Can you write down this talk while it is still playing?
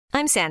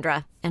I'm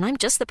Sandra, and I'm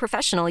just the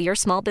professional your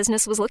small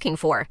business was looking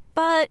for.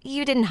 But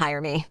you didn't hire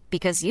me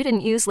because you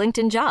didn't use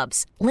LinkedIn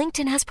Jobs.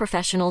 LinkedIn has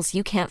professionals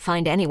you can't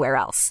find anywhere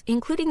else,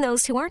 including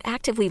those who aren't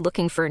actively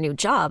looking for a new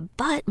job,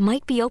 but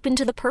might be open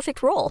to the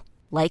perfect role,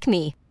 like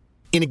me.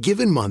 In a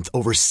given month,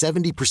 over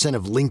 70%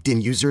 of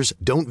LinkedIn users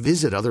don't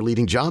visit other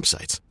leading job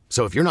sites.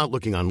 So if you're not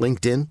looking on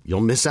LinkedIn,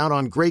 you'll miss out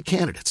on great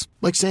candidates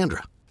like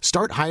Sandra.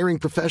 Start hiring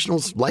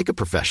professionals like a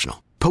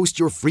professional. Post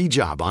your free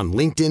job on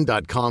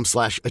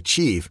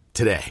linkedin.com/achieve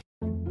today.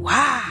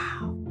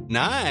 Wow.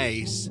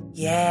 Nice.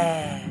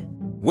 Yeah.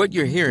 What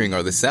you're hearing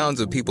are the sounds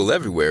of people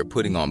everywhere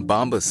putting on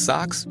Bombas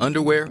socks,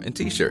 underwear, and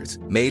T-shirts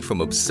made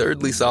from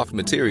absurdly soft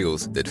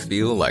materials that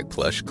feel like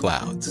plush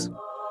clouds.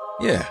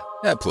 Yeah,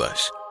 that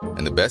plush.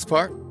 And the best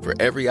part? For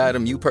every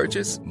item you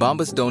purchase,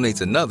 Bombas donates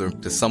another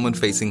to someone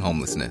facing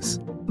homelessness.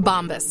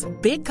 Bombas.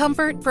 Big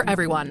comfort for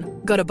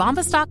everyone. Go to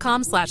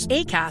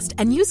bombas.com/ACAST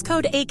and use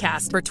code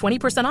ACAST for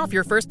 20% off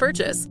your first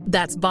purchase.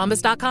 That's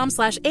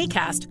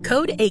bombas.com/ACAST.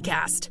 Code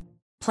ACAST.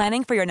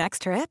 Planning for your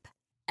next trip?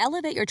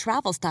 Elevate your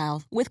travel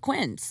style with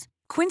Quince.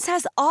 Quince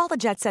has all the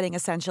jet-setting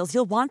essentials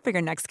you'll want for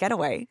your next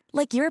getaway,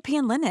 like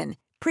European linen,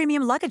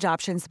 premium luggage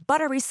options,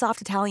 buttery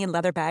soft Italian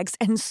leather bags,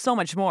 and so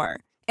much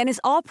more. And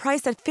is all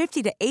priced at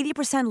 50 to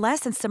 80% less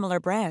than similar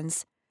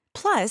brands.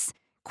 Plus,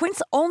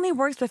 Quince only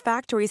works with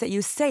factories that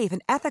use safe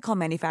and ethical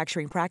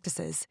manufacturing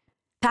practices.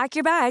 Pack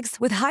your bags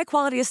with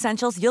high-quality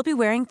essentials you'll be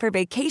wearing for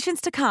vacations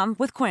to come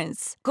with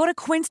Quince. Go to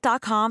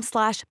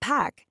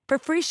quince.com/pack for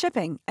free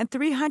shipping and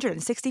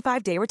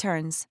 365-day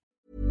returns.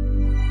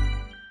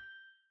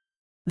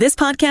 This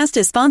podcast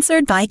is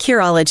sponsored by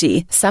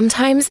Curology.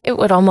 Sometimes it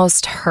would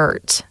almost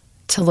hurt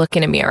to look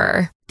in a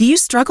mirror. Do you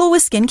struggle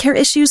with skincare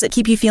issues that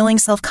keep you feeling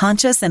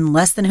self-conscious and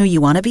less than who you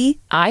want to be?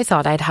 I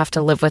thought I'd have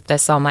to live with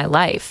this all my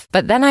life,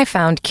 but then I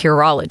found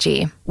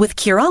Curology. With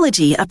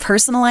Curology, a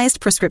personalized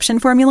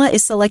prescription formula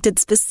is selected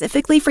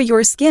specifically for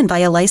your skin by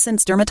a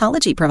licensed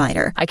dermatology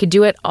provider. I could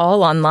do it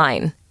all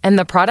online, and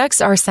the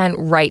products are sent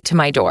right to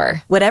my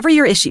door. Whatever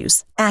your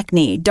issues,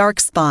 acne,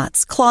 dark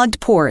spots, clogged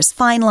pores,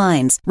 fine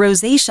lines,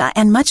 rosacea,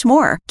 and much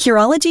more,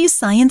 Curology's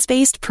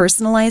science-based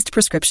personalized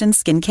prescription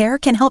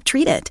skincare can help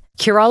treat it.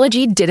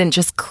 Curology didn't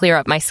just clear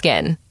up my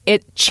skin.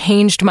 It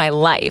changed my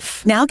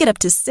life. Now get up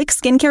to 6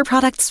 skincare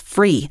products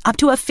free, up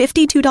to a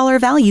 $52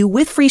 value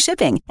with free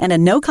shipping, and a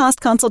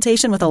no-cost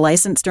consultation with a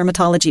licensed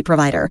dermatology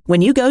provider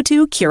when you go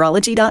to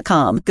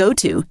Curology.com. Go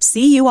to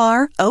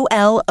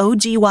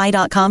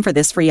Curology.com for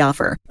this free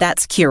offer.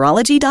 That's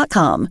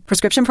Curology.com.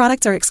 Prescription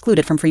products are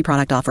excluded from free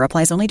product offer.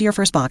 Applies only to your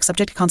first box.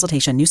 Subject to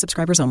consultation. New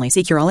subscribers only.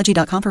 See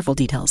Curology.com for full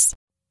details.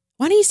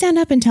 Why don't you stand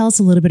up and tell us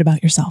a little bit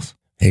about yourself?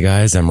 Hey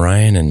guys, I'm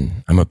Ryan and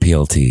I'm a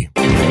PLT.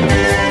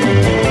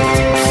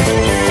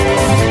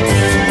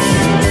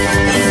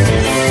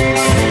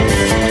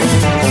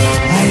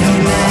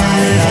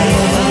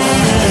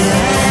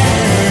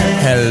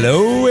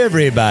 Hello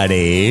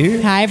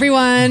everybody. Hi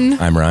everyone.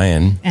 I'm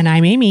Ryan. And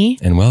I'm Amy.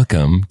 And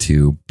welcome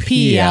to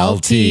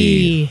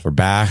PLT. We're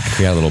back.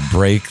 We had a little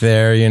break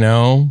there, you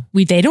know.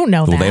 They don't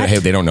know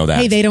that. They don't know that.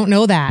 Hey, they don't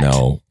know that.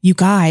 No. You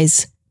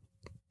guys,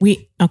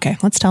 okay,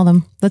 let's tell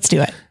them. Let's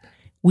do it.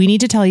 We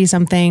need to tell you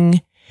something,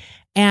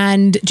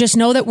 and just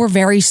know that we're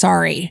very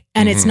sorry.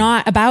 And it's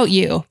not about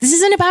you. This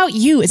isn't about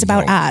you. It's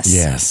about us.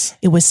 Yes.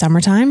 It was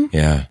summertime.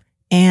 Yeah.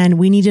 And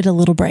we needed a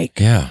little break.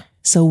 Yeah.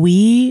 So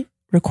we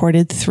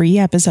recorded 3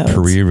 episodes.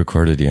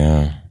 Pre-recorded,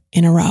 yeah.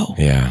 In a row.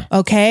 Yeah.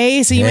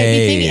 Okay. So you might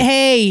be thinking,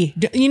 hey,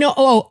 you know,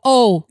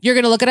 you're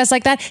going to look at us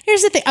like that.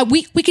 Here's the thing.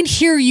 We can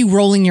hear you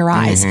rolling your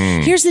eyes.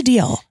 Here's the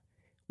deal.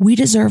 We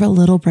deserve a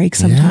little break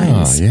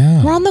sometimes.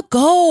 Yeah. We're on the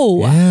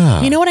go.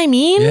 Yeah. You know what I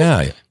mean?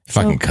 Yeah.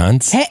 Fucking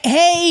cunts.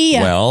 Hey.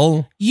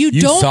 Well, you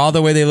saw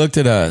the way they looked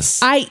at us.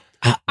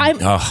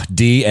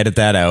 D, edit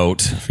that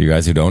out. For you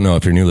guys who don't know,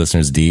 if you're new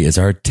listeners, D is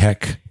our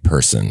tech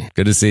person.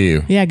 Good to see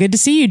you. Yeah, good to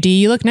see you,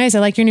 D. You look nice. I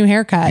like your new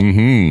haircut.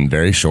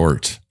 Very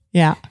short.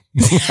 Yeah.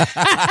 It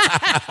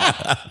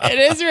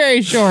is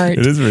very short.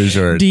 It is very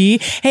short. D.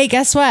 Hey,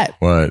 guess what?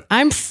 What?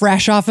 I'm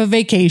fresh off of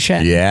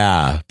vacation.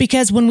 Yeah.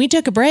 Because when we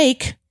took a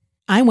break,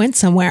 I went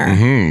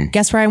somewhere.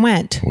 Guess where I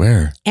went?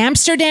 Where?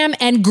 Amsterdam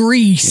and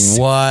Greece.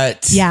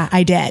 What? Yeah,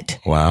 I did.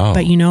 Wow.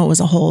 But you know, it was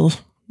a whole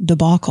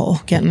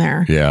debacle getting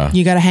there. Yeah.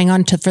 You got to hang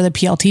on for the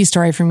PLT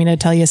story for me to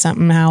tell you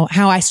something, how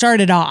I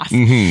started off.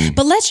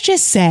 But let's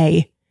just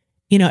say,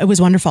 you know, it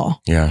was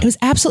wonderful. Yeah. It was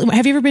absolutely.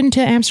 Have you ever been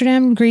to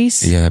Amsterdam,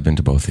 Greece? Yeah, I've been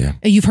to both, yeah.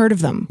 You've heard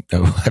of them?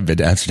 Oh, I've been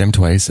to Amsterdam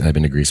twice and I've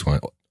been to Greece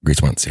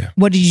once, yeah.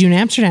 What did you do in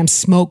Amsterdam?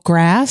 Smoke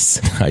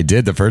grass? I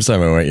did the first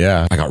time I went,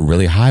 yeah. I got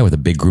really high with a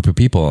big group of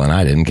people and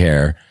I didn't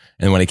care.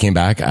 And when I came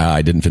back,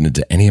 I didn't fit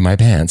into any of my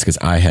pants because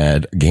I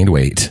had gained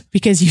weight.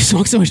 Because you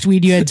smoked so much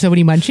weed, you had so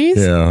many munchies?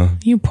 Yeah.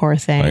 You poor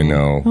thing. I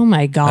know. Oh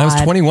my God. I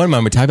was 21. My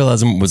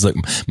metabolism was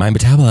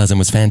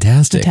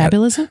fantastic.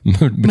 Metabolism?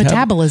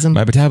 Metabolism.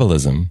 My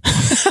metabolism.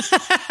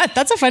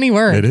 That's a funny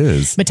word. It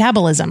is.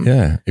 Metabolism.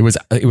 Yeah. It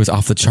was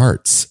off the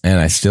charts and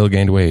I still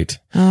gained weight.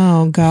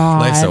 Oh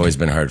God. Life's always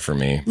been hard for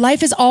me.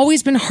 Life has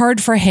always been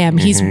hard for him.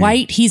 He's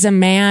white, he's a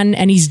man,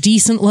 and he's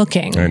decent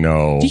looking. I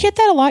know. Do you get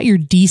that a lot? You're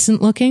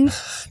decent looking?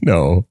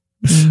 No.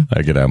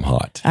 I get I'm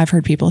hot. I've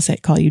heard people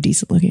call you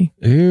decent looking.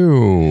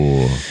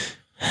 Ew.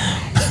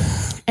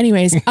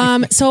 Anyways,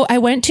 so I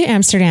went to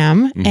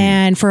Amsterdam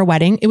and for a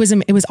wedding, it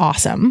was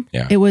awesome.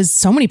 Yeah. It was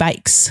so many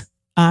bikes.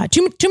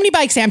 Too many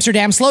bikes,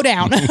 Amsterdam. Slow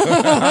down.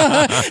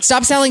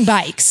 Stop selling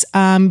bikes.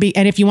 And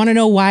if you want to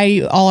know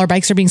why all our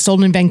bikes are being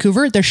sold in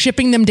Vancouver, they're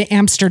shipping them to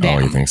Amsterdam.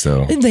 Oh, you think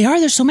so? They are.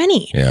 There's so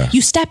many. Yeah.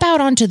 You step out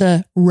onto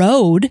the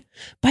road.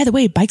 By the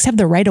way, bikes have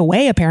the right of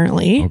way,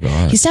 apparently. Oh,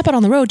 God. You step out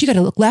on the road, you got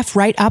to look left,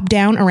 right, up,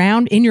 down,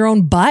 around, in your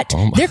own butt.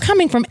 Oh, they're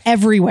coming from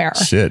everywhere.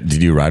 Shit.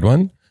 Did you ride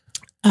one?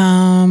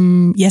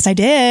 Yes, I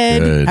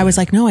did. Good. I was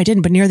like, no, I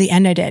didn't. But near the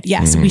end, I did.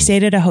 Yes. We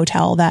stayed at a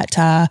hotel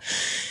that,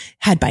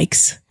 had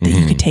bikes that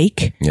you could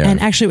take. Yeah. And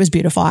actually it was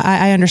beautiful.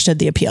 I understood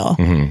the appeal.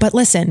 But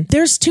listen,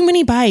 there's too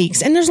many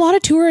bikes and there's a lot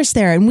of tourists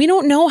there and we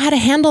don't know how to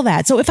handle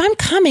that. So if I'm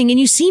coming and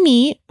you see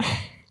me,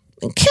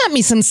 cut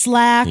me some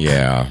slack.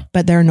 Yeah.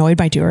 But they're annoyed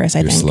by tourists, I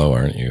You're think. slow,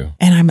 aren't you?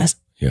 And I must.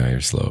 Yeah,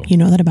 you're slow. You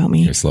know that about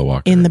me. You're a slow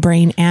walker. In the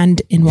brain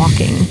and in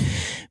walking.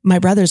 My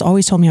brothers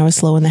always told me I was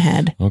slow in the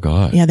head. Oh,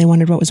 God. Yeah, they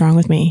wondered what was wrong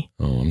with me.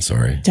 Oh, I'm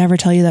sorry. Did I ever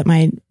tell you that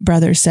my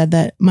brothers said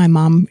that my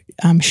mom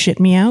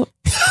shit me out?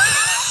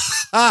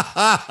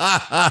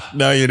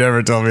 No, you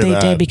never told me They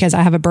that. did because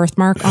I have a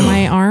birthmark on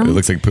my arm. It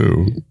looks like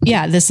poo.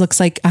 Yeah, this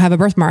looks like I have a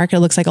birthmark. It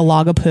looks like a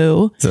log of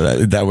poo. So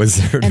that was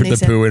the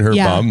said, poo in her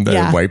bum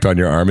that wiped on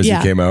your arm as you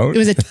came out? It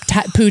was a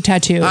poo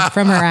tattoo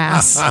from her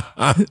ass.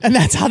 And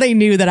that's how they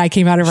knew that I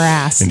came out of her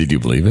ass. And did you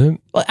believe it?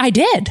 Well, I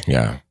did.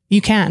 Yeah. You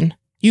can.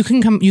 You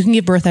can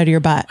give birth out of your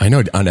butt. I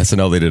know on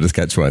SNL they did a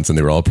sketch once and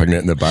they were all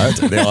pregnant in the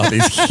butt. And they all had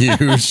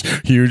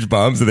these huge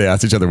bums and they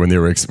asked each other when they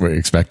were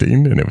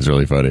expecting and it was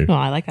really funny. Oh,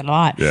 I like that a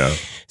lot. Yeah.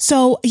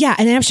 So yeah,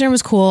 and Amsterdam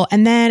was cool.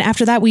 And then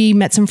after that, we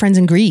met some friends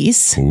in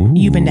Greece. Ooh.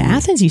 You've been to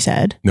Athens, you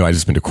said? No, I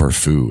just been to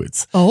Corfu.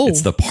 It's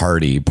the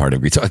party part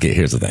of Greece. So, okay,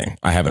 here's the thing.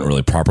 I haven't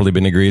really properly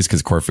been to Greece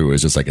because Corfu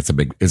is just like,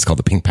 it's called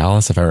the Pink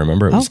Palace, if I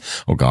remember. It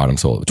was, oh God, I'm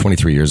so old,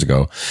 23 years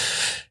ago.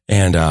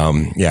 And,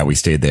 we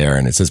stayed there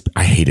and it's just,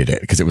 I hated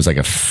it because it was like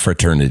a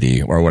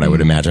fraternity or what I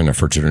would imagine a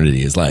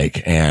fraternity is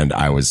like. And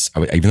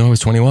even though I was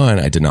 21,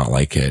 I did not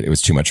like it. It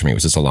was too much for me. It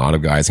was just a lot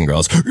of guys and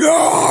girls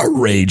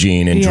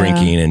raging and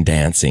drinking and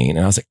dancing. And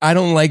I was like, I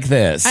don't like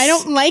this. I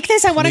don't like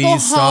this. I want to go home.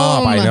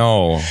 Stop. I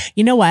know.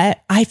 You know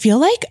what? I feel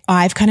like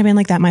I've kind of been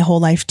like that my whole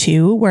life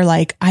too, where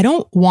like, I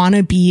don't want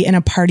to be in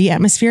a party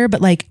atmosphere,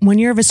 but like when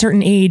you're of a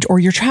certain age or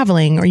you're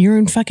traveling or you're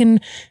in fucking,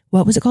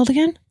 what was it called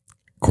again?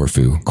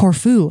 Corfu.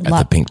 At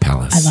the Pink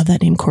Palace. I love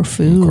that name,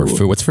 Corfu.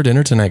 Corfu. What's for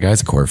dinner tonight,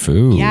 guys?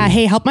 Corfu. Yeah.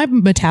 Hey, help my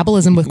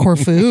metabolism with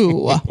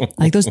Corfu.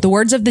 Like the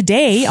words of the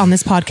day on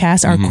this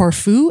podcast are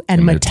Corfu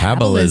and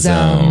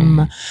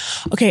metabolism.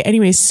 Okay.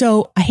 Anyways,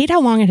 so I hate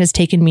how long it has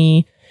taken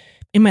me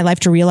in my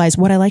life to realize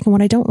what I like and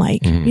what I don't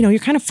like. You know, you're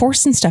kind of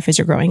forcing stuff as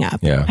you're growing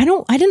up. Yeah.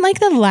 I didn't like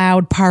the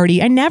loud party.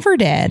 I never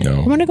did.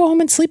 No. I want to go home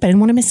and sleep. I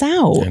didn't want to miss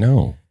out. I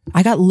know.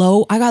 I got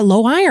low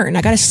iron.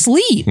 I got to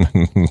sleep.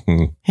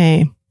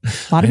 Hey,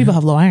 a lot of people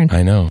have low iron.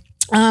 I know.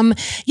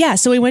 Yeah.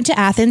 So we went to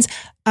Athens.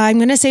 I'm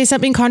going to say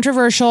something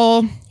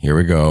controversial. Here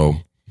we go.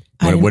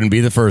 It wouldn't be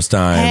the first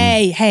time.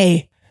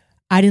 Hey,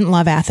 I didn't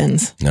love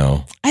Athens.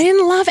 No. I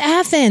didn't love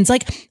Athens.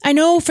 Like, I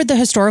know for the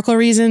historical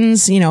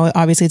reasons, you know,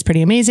 obviously it's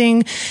pretty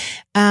amazing.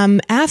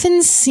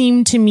 Athens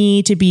seemed to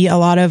me to be a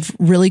lot of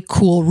really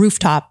cool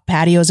rooftop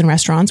patios and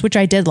restaurants, which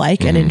I did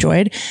like and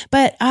enjoyed.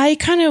 But I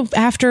kind of,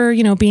 after,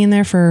 you know, being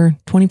there for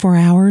 24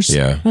 hours,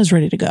 I was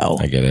ready to go.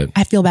 I get it.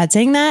 I feel bad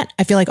saying that.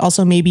 I feel like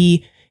also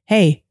maybe,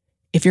 hey,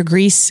 if you're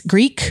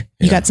Greek,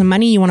 you got some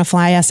money, you want to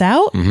fly us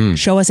out,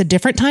 show us a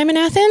different time in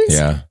Athens.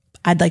 Yeah.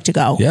 I'd like to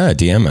go. Yeah,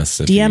 DM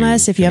us. If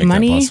you have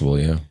money. Possible,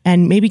 yeah.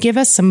 And maybe give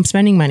us some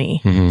spending money,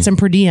 some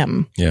per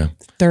diem. Yeah.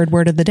 Third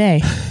word of the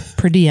day,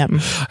 per diem.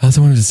 I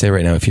also wanted to say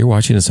right now, if you're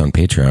watching us on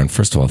Patreon,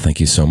 first of all,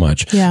 thank you so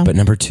much. Yeah. But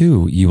number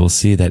two, you will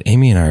see that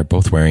Amy and I are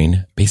both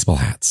wearing baseball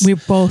hats. We're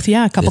both,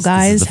 a couple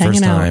guys this is the hanging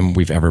first out. time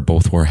we've ever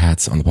both wore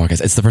hats on the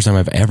podcast. It's the first time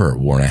I've ever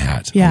worn a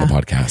hat on the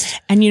podcast.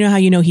 And you know how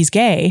you know he's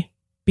gay?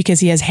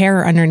 Because he has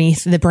hair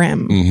underneath the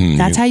brim.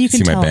 That's how you can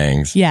tell. See my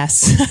bangs.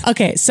 Yes.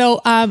 Okay.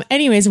 So,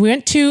 anyways, we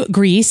went to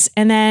Greece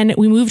and then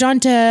we moved on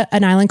to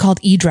an island called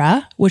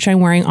Hydra, which I'm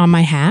wearing on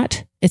my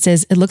hat.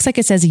 It looks like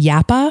it says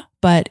Yapa,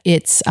 but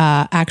it's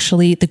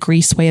actually the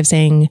Greece way of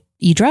saying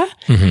Hydra.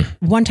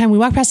 One time we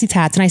walked past these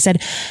hats and I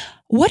said,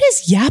 what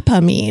does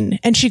Yapa mean?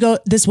 And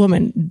this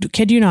woman,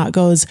 kid you not,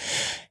 goes,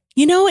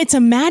 you know, it's a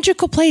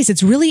magical place.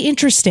 It's really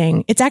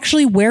interesting. It's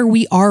actually where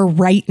we are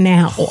right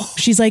now.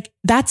 She's like,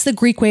 that's the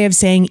Greek way of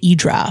saying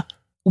Hydra.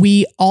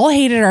 We all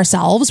hated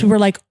ourselves. We were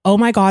like, oh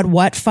my God,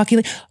 what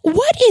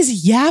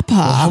is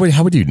Yapa? Well,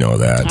 how would you know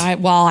that?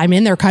 I'm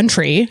in their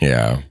country.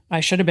 Yeah. I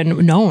should have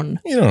been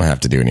known. You don't have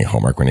to do any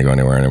homework when you go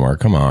anywhere anymore.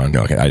 Come on.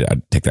 No, okay, I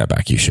take that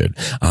back. You should.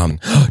 Do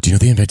you know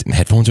they invent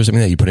headphones or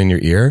something that you put in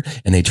your ear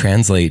and they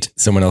translate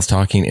someone else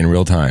talking in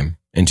real time?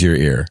 into your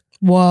ear.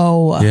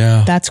 Whoa.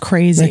 Yeah. That's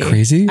crazy. Isn't that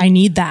crazy? I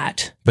need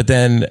that. But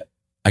then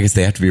I guess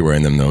they have to be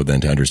wearing them though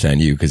then to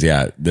understand you. Cause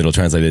it'll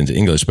translate it into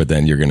English, but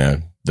then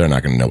they're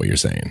not going to know what you're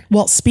saying.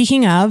 Well,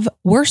 speaking of,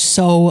 we're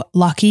so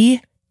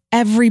lucky.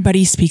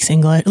 Everybody speaks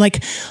English.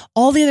 Like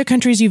all the other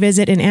countries you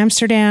visit in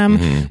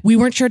Amsterdam, we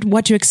weren't sure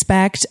what to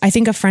expect. I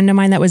think a friend of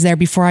mine that was there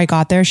before I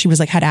got there, she was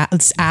like, had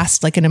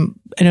asked like in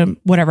a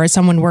whatever,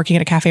 someone working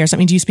at a cafe or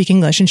something, do you speak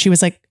English? And she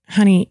was like,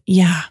 honey,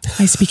 yeah,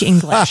 I speak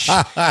English.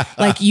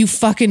 Like you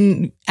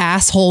fucking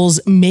assholes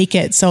make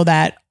it so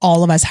that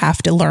all of us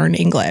have to learn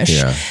English.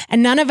 Yeah.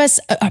 And none of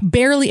us,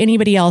 barely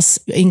anybody else,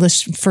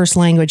 English first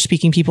language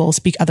speaking people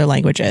speak other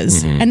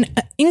languages. And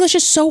English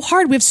is so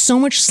hard. We have so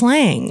much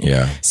slang.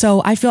 Yeah.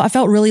 So I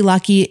felt really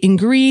lucky in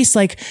Greece.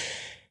 Like,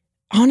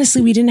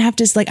 honestly, we didn't have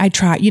to like, I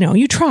try,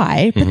 you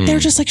try, but they're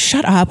just like,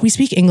 shut up. We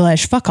speak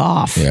English. Fuck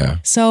off. Yeah.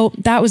 So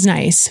that was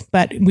nice,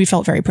 but we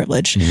felt very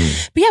privileged.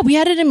 But yeah, we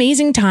had an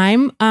amazing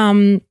time.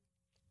 On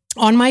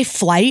my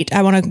flight,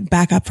 I want to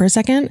back up for a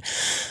second.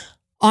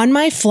 On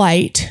my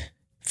flight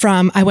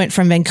I went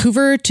from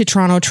Vancouver to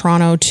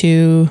Toronto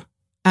to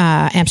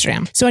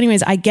Amsterdam. So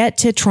anyways, I get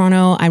to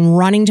Toronto. I'm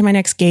running to my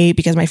next gate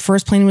because my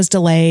first plane was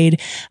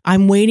delayed.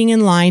 I'm waiting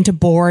in line to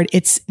board.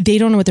 They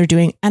don't know what they're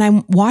doing. And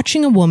I'm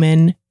watching a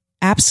woman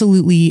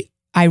absolutely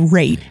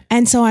irate.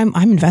 And so I'm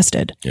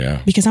invested.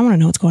 Yeah. Because I want to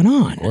know what's going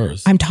on. Of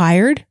course. I'm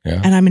tired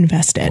and I'm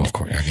invested. Oh, of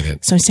course. I get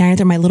it. So I'm standing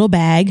there in my little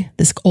bag.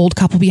 This old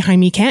couple behind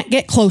me can't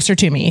get closer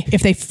to me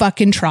if they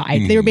fucking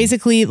tried. They were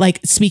basically like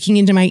speaking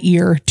into my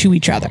ear to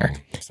each other.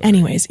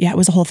 Anyways, yeah, it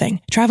was a whole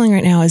thing. Traveling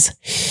right now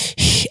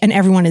and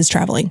everyone is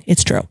traveling.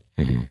 It's true.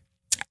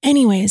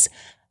 Anyways,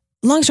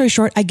 long story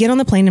short, I get on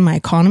the plane in my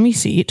economy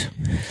seat.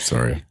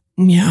 Sorry.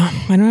 Yeah,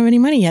 I don't have any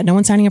money yet. No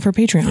one's signing up for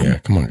Patreon. Yeah,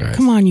 come on, guys.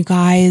 Come on, you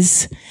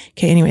guys.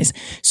 Okay, anyways.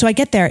 So I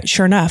get there.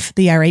 Sure enough,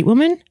 the irate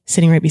woman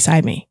sitting right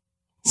beside me.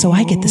 So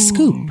I get the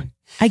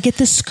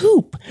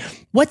scoop.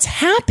 What's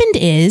happened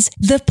is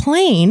the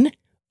plane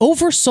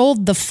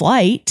oversold the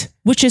flight,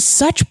 which is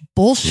such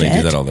bullshit.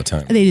 They do that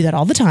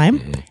all the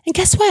time. And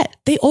guess what?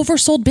 They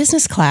oversold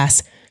business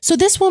class. So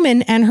this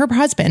woman and her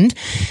husband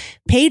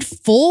paid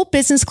full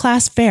business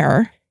class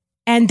fare,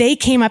 and they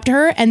came up to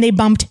her and they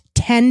bumped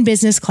 10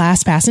 business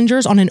class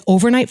passengers on an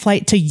overnight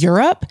flight to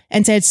Europe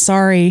and said,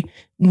 sorry,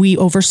 we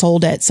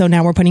oversold it. So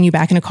now we're putting you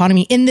back in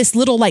economy in this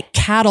little like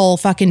cattle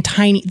fucking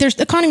tiny,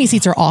 economy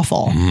seats are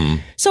awful.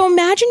 So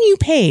imagine you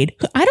paid,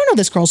 I don't know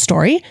this girl's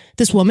story,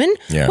 this woman.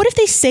 Yeah. What if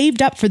they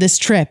saved up for this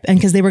trip and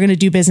because they were going to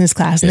do business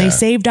class and they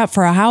saved up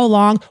for how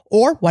long,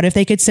 or what if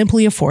they could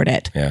simply afford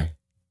it? Yeah.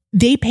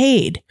 They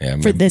paid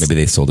for this.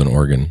 Maybe they sold an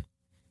organ.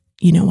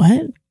 You know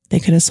what? They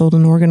could have sold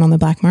an organ on the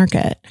black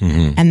market.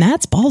 And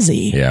that's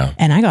ballsy. Yeah.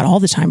 And I got all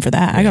the time for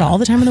that. I got all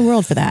the time in the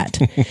world for that.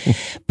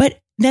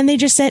 But then they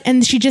just said,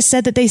 and she just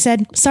said that they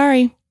said,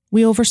 sorry,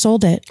 we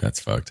oversold it.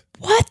 That's fucked.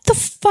 What the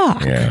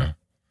fuck? Yeah.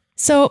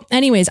 So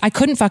anyways, I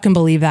couldn't fucking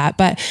believe that.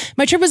 But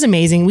my trip was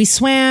amazing. We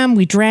swam,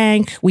 we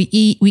drank, we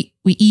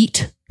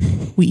eat.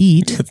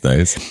 That's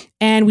nice.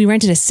 And we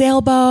rented a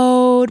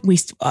sailboat.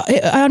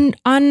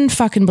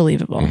 Unfucking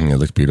believable. It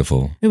looked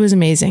beautiful. It was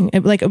amazing.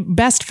 Like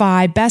best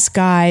vibe, best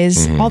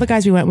guys. All the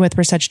guys we went with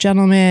were such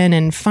gentlemen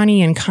and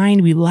funny and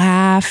kind. We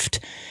laughed.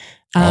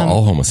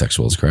 All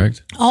homosexuals,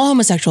 correct? All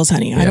homosexuals,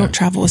 honey. Yeah. I don't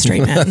travel with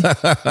straight men.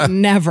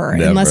 Never.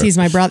 Unless he's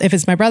my brother. If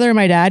it's my brother or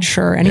my dad,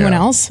 sure. Anyone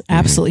else?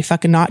 Absolutely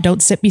fucking not.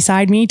 Don't sit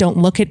beside me. Don't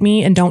look at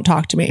me and don't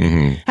talk to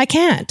me. I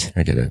can't.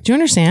 I get it. Do you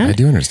understand? I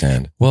do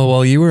understand. Well,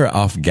 while you were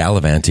off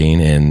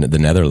gallivanting in the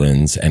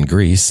Netherlands and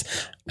Greece,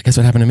 I guess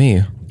what happened to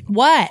me?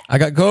 What? I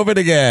got COVID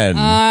again.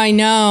 I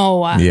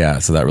know. Yeah,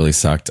 so that really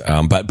sucked.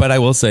 But I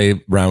will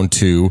say round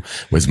 2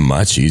 was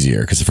much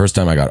easier because the first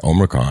time I got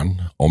Omicron.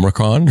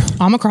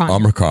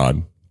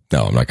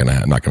 No, I'm not gonna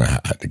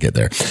have to get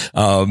there.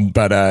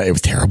 But it was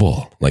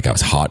terrible. Like I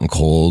was hot and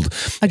cold.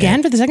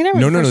 Again for the second time?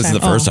 No, this is the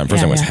first time.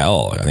 First time was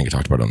hell. I think I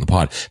talked about it on the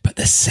pod. But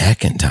the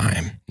second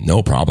time,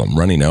 no problem.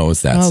 Runny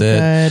nose. That's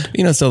it.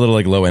 Good. Still a little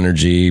like low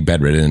energy,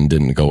 bedridden,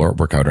 didn't go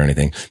work out or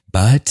anything.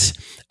 But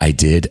I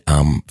did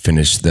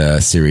finish the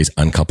series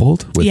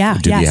Uncoupled with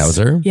Doogie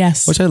Howser.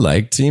 Yes. Which I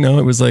liked. It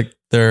was like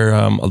they're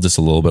just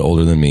a little bit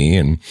older than me.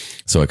 And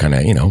so it kind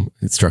of,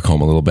 it struck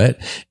home a little bit.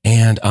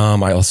 And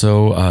I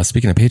also,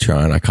 speaking of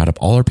Patreon, I caught up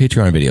all our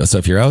Patreon videos. So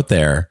if you're out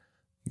there,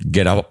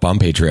 get up on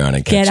Patreon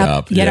and catch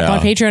up. Get up on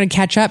Patreon and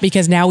catch up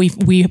because now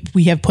we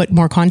have put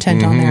more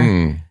content on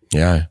there.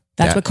 Yeah.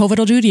 That's what COVID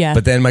will do to you.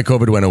 But then my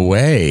COVID went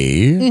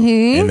away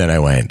and then I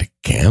went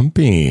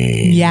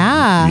camping.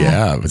 Yeah.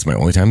 Yeah. It was my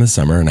only time this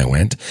summer and I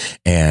went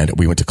and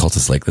we went to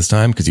Cultus Lake this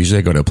time because usually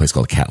I go to a place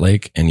called Cat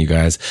Lake and you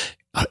guys,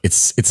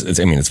 it's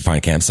a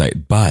fine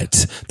campsite,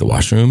 but the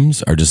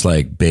washrooms are just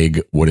like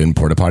big wooden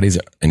porta potties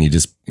and you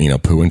just,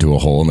 poo into a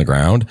hole in the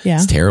ground. Yeah.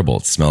 It's terrible.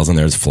 It smells and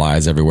there's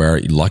flies everywhere.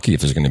 You're lucky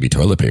if there's going to be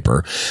toilet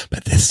paper.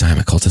 But this time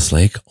at Cultus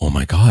Lake, oh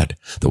my God,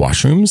 the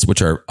washrooms,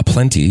 which are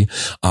aplenty,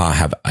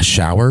 have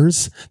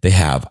showers. They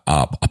have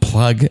a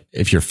plug.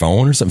 If your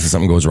phone or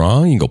something goes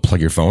wrong, you can go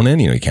plug your phone in.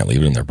 You can't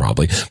leave it in there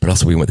probably, but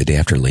also we went the day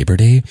after Labor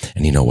Day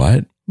and you know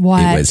what?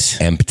 What? It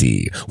was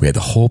empty. We had the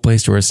whole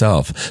place to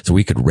ourselves. So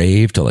we could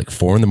rave till like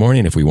 4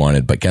 a.m. if we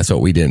wanted. But guess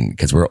what? We didn't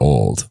because we're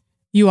old.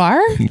 You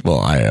are? Well,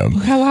 I am.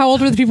 How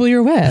old were the people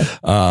you were with?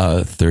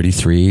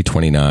 33,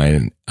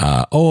 29.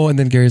 And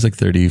then Gary's like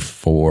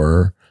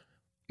 34.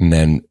 And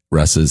then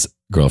Russ's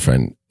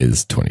girlfriend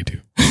is 22.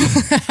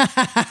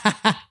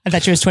 I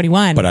thought she was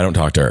 21. But I don't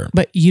talk to her.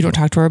 But you don't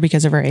talk to her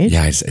because of her age?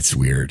 Yeah, it's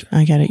weird.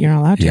 I get it. You're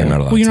not allowed to. Yeah, I'm not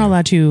allowed to. Well, you're not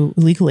allowed to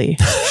legally.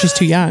 She's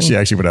too young. She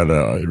actually put out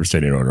a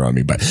restraining order on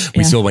me, but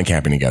we still went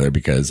camping together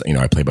because,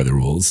 I play by the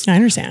rules. I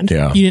understand.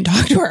 Yeah. You didn't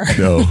talk to her.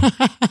 No.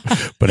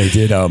 But I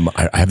did.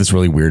 I have this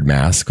really weird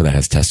mask that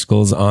has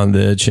testicles on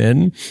the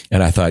chin.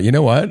 And I thought, you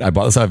know what? I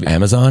bought this off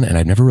Amazon and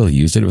I've never really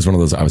used it. It was one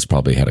of those, I was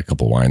probably had a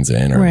couple wines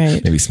in or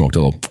maybe smoked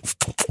a little.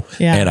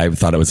 Yeah. And I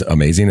thought it was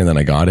amazing. And then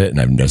I got it and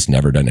I've just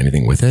never done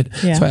anything with it.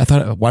 Yeah. So I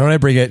thought, why don't I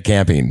bring it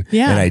camping?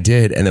 Yeah. And I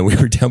did. And then we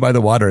were down by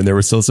the water and there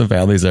were still some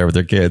families there with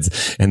their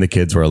kids and the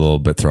kids were a little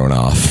bit thrown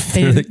off.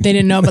 They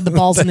didn't know about the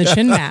balls in the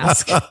chin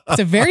mask. It's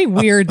a very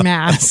weird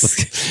mask.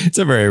 It's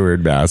a very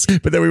weird mask.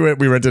 But then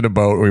we rented a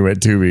boat, we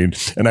went tubing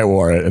and I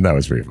wore it and that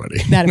was pretty funny.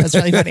 That was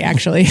really funny,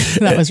 actually.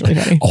 That was really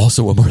funny.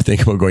 Also, one more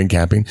thing about going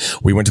camping.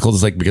 We went to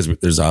Colditz Lake because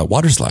there's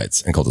water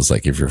slides in Colditz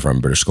Lake if you're from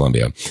British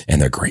Columbia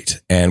and they're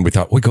great. And we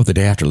thought we'd go the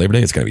day after Labor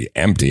Day. It's going to be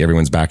empty.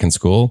 Everyone's back in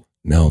school.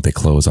 No, they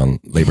close on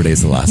Labor Day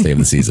is the last day of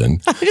the season.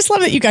 I just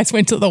love that you guys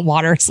went to the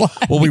water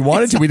slide. Well, we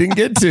wanted to. We didn't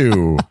get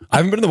to. I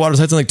haven't been to the water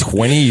slides in like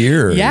 20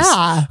 years. Yeah.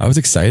 I was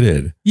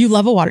excited. You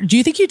love a water. Do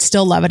you think you'd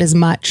still love it as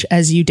much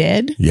as you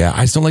did? Yeah.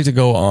 I just don't like to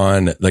go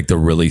on like the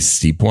really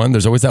steep one.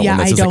 There's always that one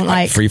that's just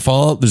like free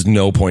fall. There's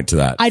no point to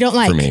that. I don't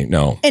like. For me,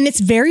 no. And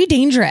it's very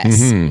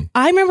dangerous. Mm-hmm.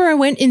 I remember I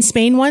went in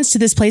Spain once to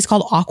this place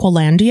called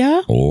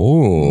Aqualandia.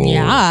 Oh.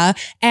 Yeah.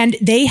 And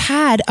they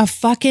had a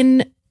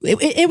fucking...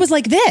 It was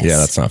like this. Yeah,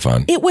 that's not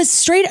fun. It was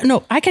straight.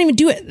 No, I can't even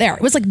do it there.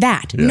 It was like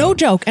that. Yeah. No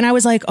joke. And I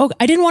was like,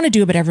 I didn't want to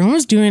do it, but everyone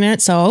was doing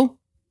it. So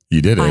you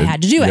did it. I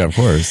had to do it. Yeah, of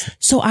course.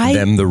 So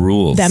Them the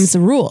rules. Them's the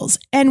rules.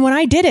 And when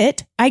I did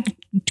it, I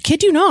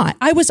kid you not,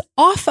 I was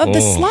off of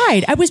the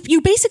slide. You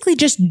basically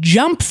just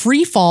jump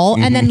free fall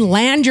and then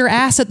land your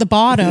ass at the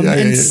bottom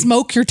and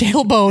smoke your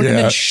tailbone and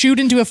then shoot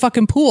into a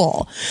fucking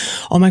pool.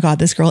 Oh my God,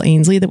 this girl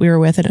Ainsley that we were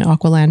with in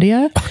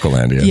Aqualandia.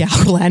 Yeah,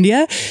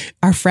 Aqualandia.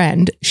 Our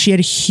friend, she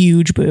had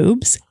huge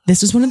boobs.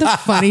 This was one of the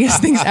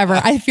funniest things ever.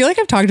 I feel like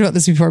I've talked about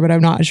this before, but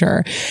I'm not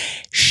sure.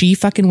 She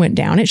fucking went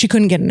down it. She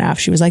couldn't get enough.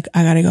 She was like,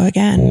 I gotta go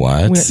again.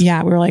 What? We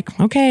were like,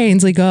 okay,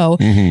 Ainsley, go.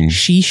 Mm-hmm.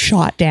 She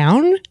shot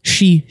down.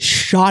 She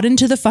shot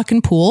into the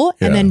fucking pool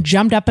and then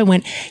jumped up and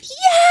went,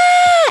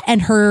 yeah!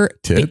 And her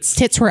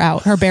tits were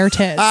out, her bare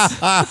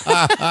tits.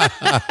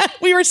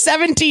 We were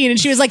 17 and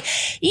she was like,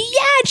 yeah!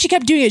 And she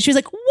kept doing it. She was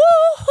like,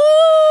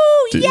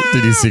 woohoo! Yeah!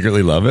 Did you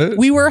secretly love it?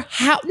 We were,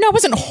 no, I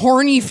wasn't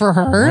horny for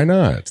her. Why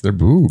not? They're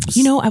boobs.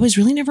 I was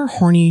really never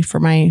horny for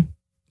my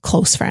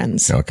close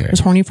friends. Okay. I was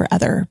horny for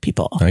other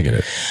people. I get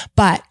it.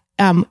 But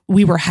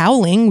we were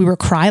howling. We were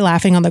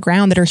laughing on the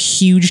ground that her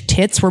huge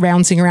tits were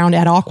bouncing around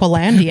at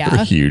Aqualandia.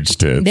 Her huge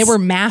tits. They were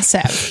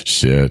massive.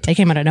 Shit. They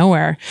came out of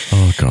nowhere.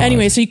 Oh, God.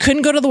 Anyway, so you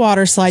couldn't go to the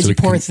water slides, you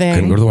poor thing.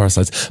 Couldn't go to the water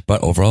slides.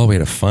 But overall, we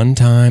had a fun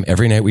time.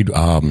 Every night we'd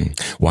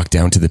walk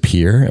down to the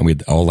pier and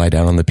we'd all lie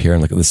down on the pier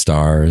and look at the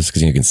stars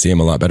because you can see them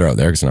a lot better out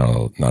there because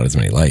not as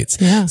many lights.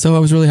 Yeah. So I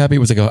was really happy. It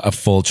was like a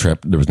full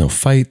trip. There was no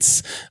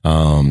fights,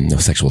 no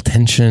sexual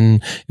tension.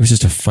 It was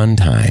just a fun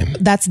time.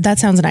 That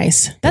sounds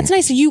nice. That's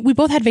nice. We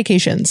both had vacations.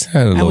 I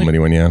had a little mini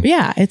one, yeah.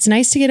 Yeah, it's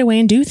nice to get away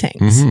and do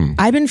things. Mm-hmm.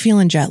 I've been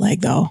feeling jet lag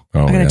though.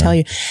 Oh, I gotta tell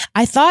you.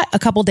 I thought a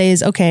couple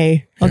days,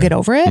 okay, I'll get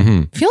over it.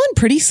 Mm-hmm. Feeling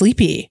pretty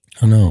sleepy.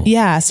 Oh no.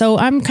 Yeah, so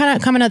I'm kind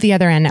of coming out the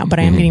other end now, but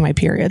I am getting my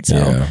period.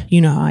 So you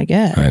know how I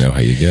get. I know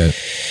how you get.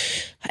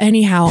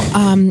 Anyhow,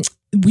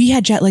 we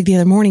had jet lag the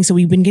other morning, so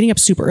we've been getting up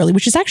super early,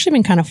 which has actually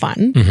been kind of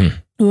fun. Mm-hmm.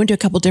 We went to a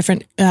couple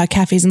different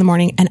cafes in the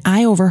morning, and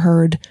I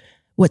overheard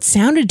what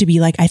sounded to be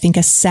like, I think,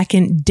 a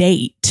second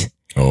date.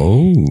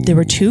 Oh, there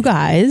were two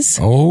guys.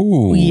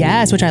 Oh,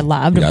 yes, which I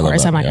loved. Of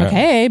course, I'm like,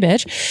 okay,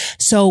 bitch.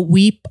 So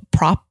we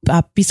prop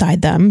up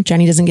beside them.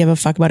 Jenny doesn't give a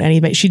fuck about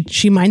anybody.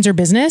 She minds her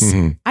business.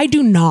 Mm-hmm. I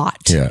do not.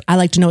 Yeah. I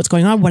like to know what's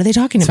going on. What are they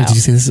talking about? Did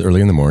you say this is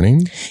early in the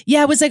morning?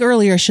 Yeah, it was like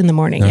earlier-ish in the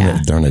morning.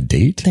 They're on a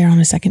date. They're on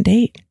a second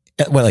date.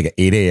 What, like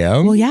 8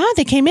 a.m.? Well, yeah,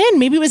 they came in.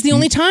 Maybe it was the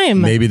only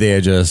time. Maybe they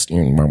had just...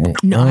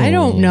 No, I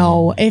don't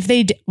know. If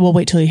they... We'll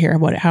wait till you hear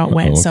how it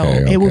went.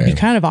 Okay. It would be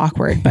kind of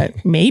awkward,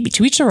 but maybe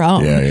to each their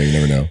own. Yeah, you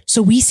never know.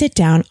 So we sit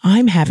down.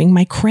 I'm having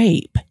my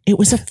crepe. It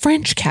was a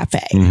French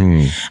cafe.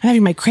 Mm-hmm. I'm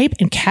having my crepe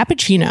and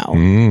cappuccino.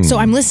 Mm. So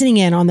I'm listening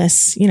in on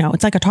this,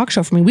 it's like a talk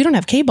show for me. We don't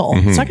have cable.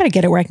 Mm-hmm. So I got to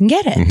get it where I can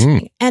get it.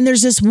 Mm-hmm. And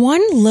there's this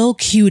one little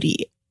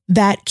cutie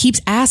that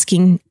keeps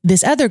asking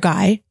this other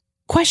guy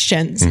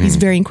questions. Mm-hmm. He's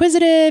very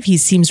inquisitive. He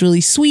seems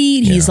really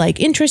sweet. Yeah. He's like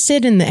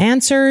interested in the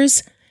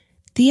answers.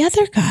 The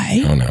other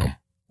guy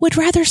would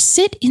rather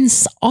sit in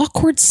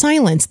awkward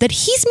silence that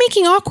he's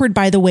making awkward,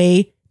 by the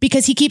way,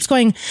 because he keeps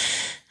going,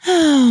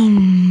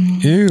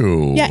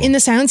 ew. Yeah, in the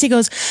silence, he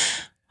goes,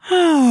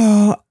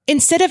 oh,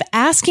 instead of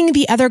asking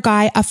the other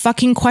guy a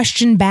fucking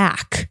question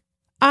back.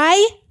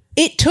 I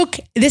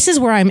This is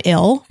where I'm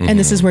ill. And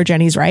this is where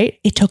Jenny's right.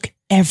 It took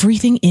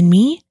everything in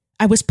me.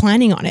 I was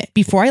planning on it.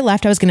 Before I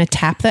left, I was going to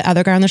tap the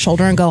other guy on the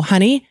shoulder and go,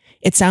 honey,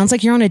 it sounds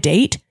like you're on a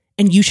date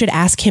and you should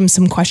ask him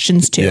some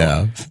questions too.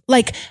 Yeah.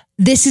 Like,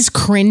 this is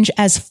cringe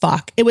as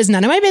fuck. It was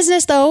none of my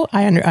business though.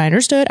 I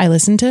understood. I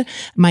listened to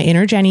my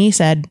inner Jenny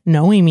said,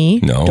 no, Amy,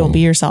 don't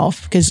be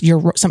yourself because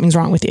something's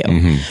wrong with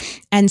you.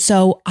 And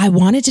so I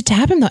wanted to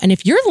tap him though. And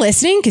if you're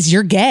listening, because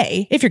you're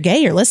gay, if you're gay,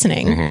 you're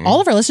listening. All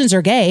of our listeners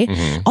are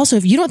gay. Also,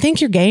 if you don't think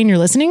you're gay and you're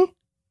listening,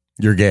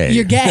 you're gay.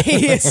 You're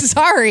gay.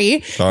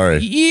 Sorry.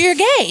 You're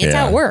gay. It's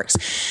how it works.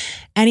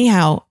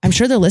 Anyhow, I'm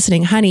sure they're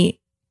listening. Honey,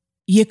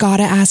 you got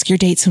to ask your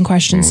date some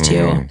questions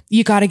too.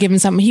 You got to give him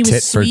something. He was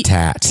tit sweet. For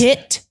tat.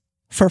 Tit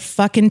for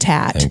fucking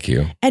tat. Thank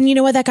you. And you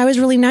know what? That guy was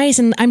really nice.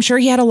 And I'm sure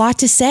he had a lot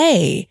to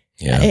say.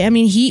 Yeah. I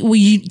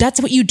mean,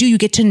 that's what you do. You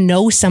get to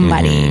know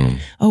somebody.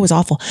 Oh, it was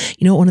awful.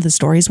 You know what one of the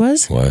stories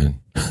was? What?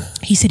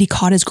 He said he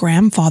caught his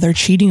grandfather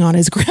cheating on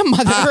his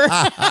grandmother.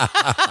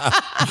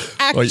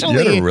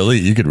 Actually, well,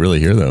 you could really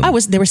hear them.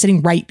 They were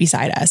sitting right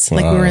beside us.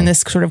 Like we were in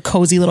this sort of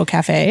cozy little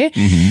cafe.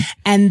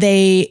 And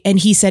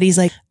he said, he's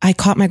like, I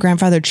caught my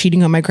grandfather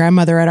cheating on my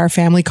grandmother at our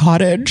family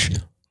cottage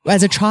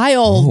as a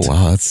child.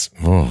 Oh,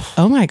 wow.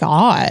 Oh my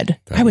God.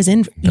 I was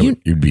in.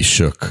 You'd be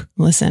shook.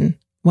 Listen.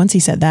 Once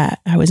he said that,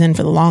 I was in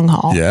for the long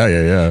haul.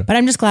 Yeah. But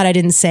I'm just glad I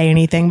didn't say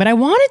anything, but I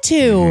wanted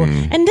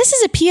to. And this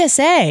is a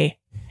PSA.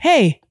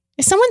 Hey,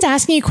 if someone's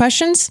asking you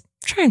questions,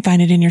 try and find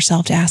it in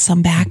yourself to ask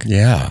some back.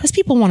 Yeah. Because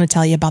people want to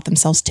tell you about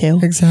themselves too.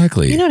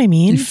 Exactly. You know what I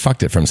mean? He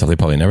fucked it for himself. They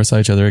probably never saw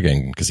each other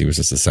again because he was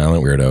just a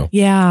silent weirdo.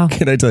 Yeah.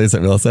 Can I tell you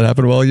something else that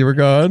happened while you were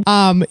gone?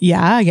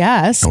 Yeah, I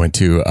guess. I went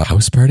to a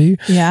house party.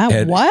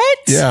 Yeah. What?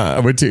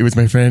 Yeah. It was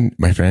my friend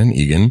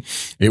Egan.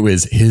 It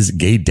was his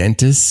gay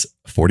dentist's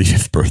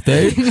 45th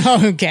birthday.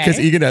 Okay. Because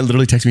Egan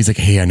literally texted me. He's like,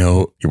 hey, I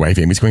know your wife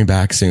Amy's coming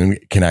back soon.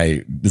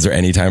 Is there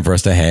any time for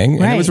us to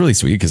hang? And it was really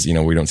sweet because,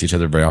 we don't see each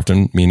other very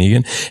often, me and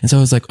Egan. And so I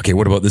was like, okay,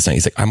 what about this night?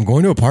 He's like, I'm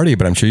going to a party,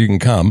 but I'm sure you can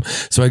come.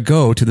 So I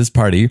go to this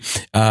party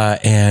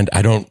and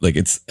I don't I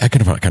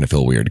kind of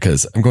feel weird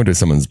because I'm going to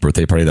someone's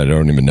birthday party that I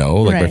don't even know.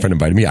 Like my friend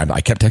invited me.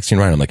 I kept texting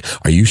Ryan. I'm like,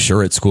 are you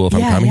sure it's cool if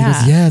I'm coming? Yeah. He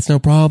goes, yeah, it's no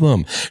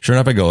problem. Sure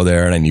enough, I go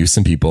there and I knew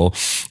some people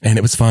and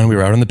it was fun. We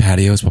were out on the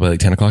patio. It was probably like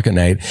 10 o'clock at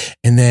night.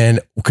 And then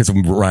because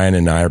Ryan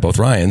and I are both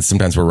Ryans,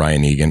 sometimes we're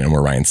Ryan Egan and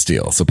we're Ryan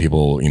Steele. So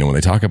people, when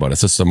they talk about us,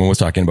 so someone was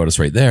talking about us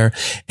right there.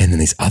 And then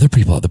these other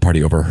people at the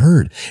party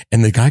overheard.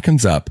 And the guy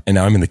comes up and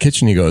now I'm in the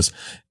kitchen. He goes,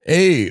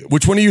 hey,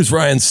 which one of you is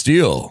Ryan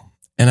Steele?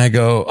 And I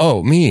go,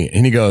 oh, me.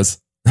 And he goes,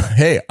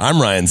 hey,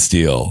 I'm Ryan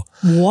Steele.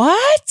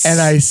 What? And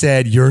I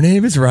said, your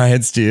name is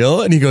Ryan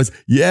Steele? And he goes,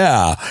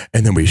 yeah.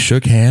 And then we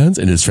shook hands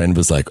and his friend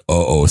was like,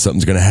 oh,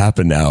 something's going to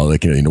happen now.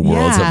 Like,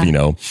 worlds have,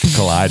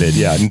 collided.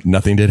 Yeah.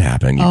 Nothing did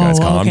happen. You guys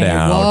calm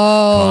down.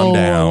 Calm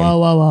down.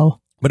 Whoa.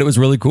 But it was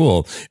really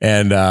cool.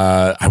 And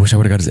I wish I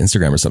would have got his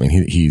Instagram or something.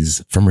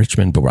 He's from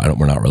Richmond, but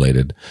we're not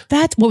related.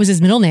 What was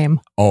his middle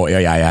name? Oh,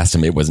 yeah. I asked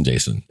him. It wasn't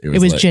Jason.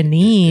 It was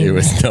Janine. It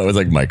was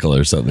like Michael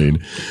or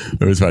something.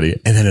 It was funny.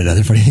 And then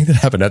another funny thing that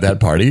happened at that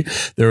party,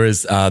 there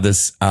was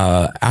this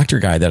actor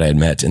guy that I had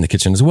met in the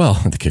kitchen as well.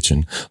 In the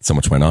kitchen, so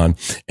much went on.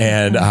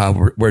 And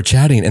we're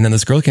chatting. And then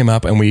this girl came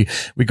up and we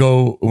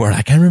go,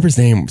 I can't remember his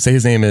name. Say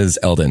his name is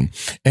Eldon.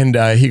 And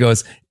he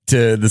goes,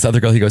 to this other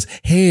girl, he goes,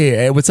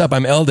 hey, what's up?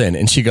 I'm Eldon.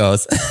 And she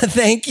goes,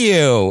 thank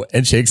you.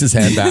 And shakes his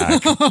hand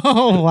back.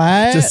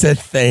 What? Just said,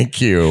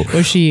 thank you.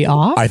 Was she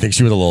off? I think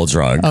she was a little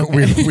drunk.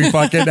 Okay. We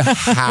fucking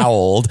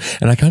howled.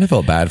 And I kind of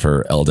felt bad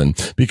for Eldon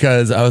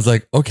because I was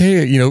like,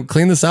 okay,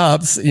 clean this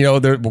up.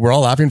 We're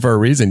all laughing for a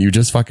reason. You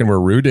just fucking were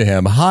rude to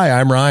him. Hi,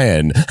 I'm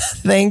Ryan.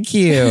 Thank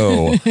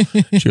you.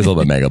 She was a little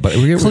bit mega, but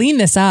clean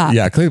this up.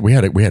 Yeah. We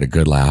had a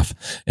good laugh.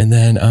 And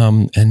then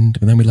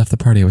we left the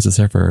party. I was just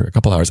there for a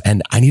couple hours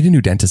and I need a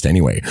new dentist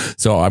anyway.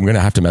 So I'm going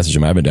to have to message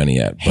him. I haven't done it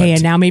yet. Hey,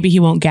 and now maybe he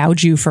won't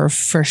gouge you for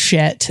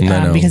shit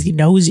because he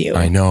knows you.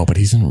 I know, but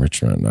he's in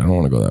Richmond. I don't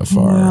want to go that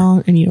far.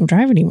 Well, and you don't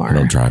drive anymore. I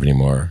don't drive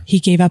anymore.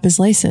 He gave up his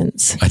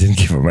license. I didn't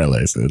give up my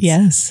license.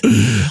 Yes.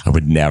 I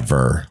would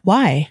never.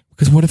 Why?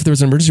 Because what if there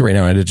was an emergency right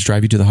now and I had to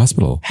drive you to the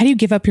hospital? How do you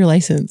give up your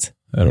license?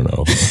 I don't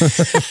know.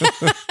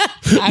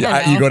 I don't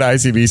know. You go to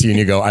ICBC and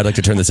you go, I'd like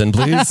to turn this in,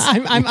 please.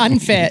 I'm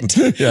unfit.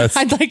 Yes.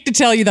 I'd like to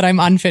tell you that I'm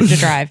unfit to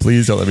drive.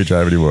 Please don't let me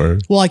drive anymore.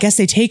 Well, I guess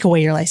they take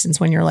away your license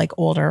when you're like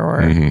older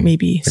or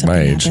maybe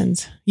something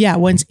happens. Yeah.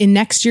 Once in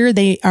next year,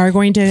 they are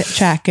going to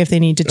check if they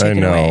need to take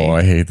it away. I know.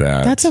 I hate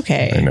that. That's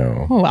okay. I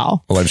know. Oh,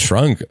 well. Well, I've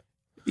shrunk.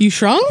 You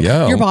shrunk?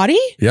 Yeah. Your body?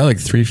 Yeah. Like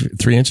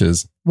 3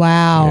 inches.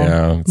 Wow.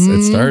 Yeah.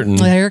 It's starting.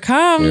 Here it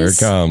comes. Here it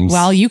comes.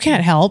 Well, you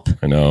can't help.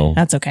 I know.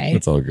 That's okay.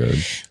 It's all good.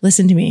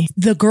 Listen to me.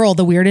 The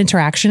weird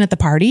interaction at the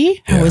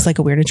party. Yeah. It was like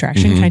a weird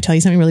interaction. Can I tell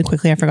you something really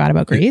quickly? I forgot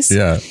about Grace.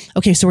 Yeah.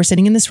 Okay. So we're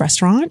sitting in this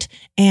restaurant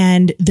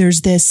and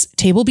there's this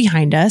table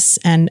behind us.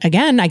 And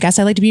again, I guess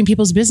I like to be in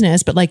people's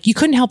business, but like you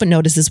couldn't help but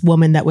notice this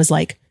woman that was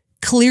like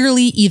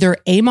clearly either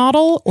a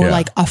model or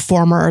like a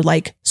former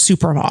like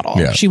supermodel.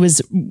 Yeah. She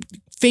was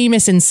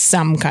famous in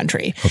some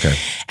country. Okay.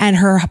 And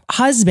her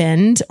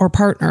husband or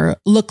partner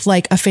looked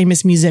like a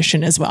famous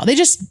musician as well. They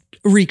just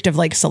reeked of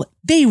like,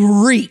 they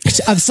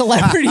reeked of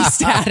celebrity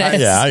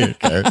status. Yeah.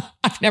 Okay.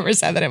 I've never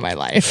said that in my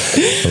life.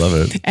 I love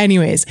it.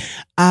 Anyways,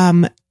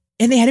 and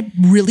they had a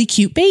really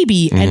cute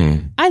baby.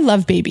 And I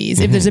love babies.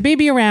 If there's a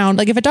baby around,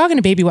 like if a dog and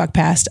a baby walk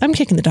past, I'm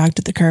kicking the dog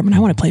to the curb and I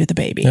want to play with the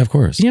baby. Yeah, of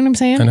course. You know what I'm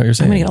saying? I know what you're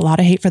saying. I'm going to get a lot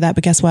of hate for that,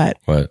 but guess what?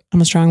 What? I'm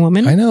a strong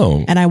woman. I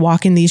know. And I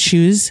walk in these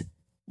shoes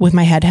with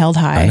my head held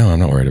high. I know. I'm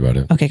not worried about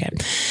it. Okay,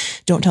 good.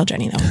 Don't tell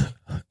Jenny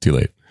though. Too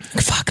late.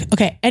 Fuck.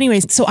 Okay.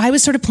 Anyways, so I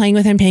was sort of playing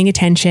with him, paying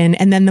attention.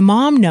 And then the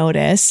mom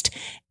noticed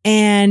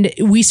and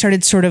we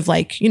started sort of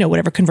like,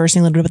 whatever,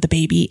 conversing a little bit about the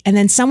baby. And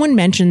then someone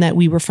mentioned that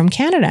we were from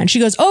Canada and she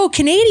goes, "Oh,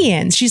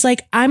 Canadians." She's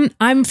like,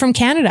 I'm from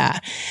Canada.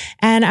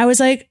 And I was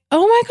like,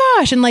 "Oh my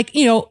gosh." And like,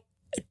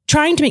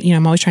 trying to make,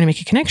 I'm always trying to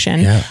make a connection.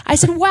 Yeah. I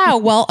said, "Wow,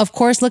 well, of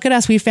course, look at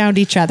us. We found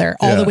each other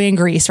all the way in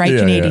Greece, right?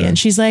 Canadian." Yeah.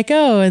 She's like,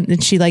 "Oh,"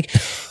 and she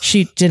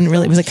didn't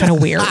really, it was like kind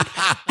of weird.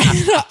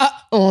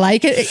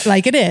 like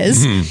it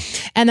is.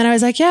 Mm-hmm. And then I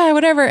was like, "Yeah,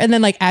 whatever." And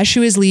then like, as she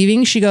was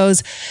leaving, she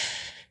goes,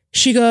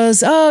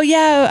 "Oh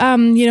yeah,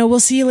 we'll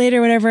see you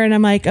later," whatever. And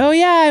I'm like, "Oh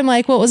yeah." I'm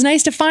like, "Well, it was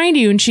nice to find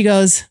you." And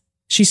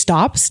she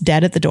stops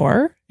dead at the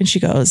door and she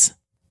goes,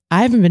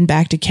 "I haven't been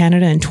back to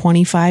Canada in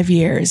 25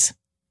 years.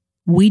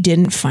 We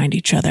didn't find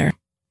each other."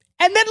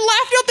 And then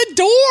laughed out the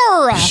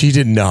door. She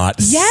did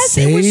not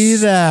say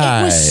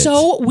that. It was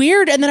so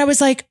weird. And then I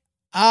was like,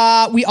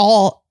 we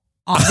all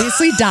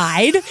obviously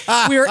died.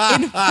 We were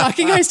in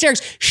fucking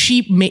hysterics.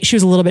 She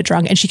was a little bit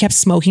drunk and she kept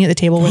smoking at the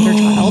table with her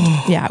child.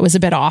 Yeah, it was a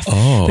bit off,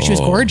 but she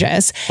was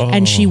gorgeous.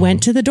 And she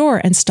went to the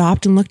door and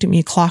stopped and looked at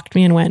me, clocked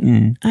me and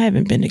went, "I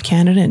haven't been to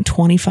Canada in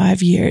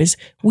 25 years.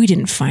 We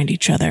didn't find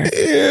each other."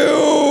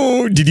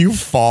 Ew. Did you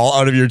fall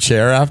out of your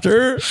chair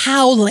after?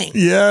 Howling.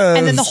 Yes.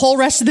 And then the whole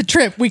rest of the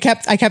trip,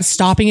 I kept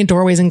stopping in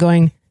doorways and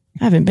going,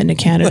 "I haven't been to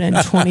Canada in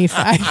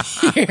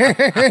 25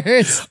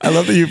 years. I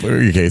love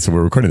that okay, so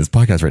we're recording this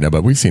podcast right now,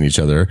 but we've seen each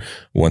other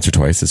once or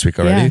twice this week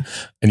already. Yeah.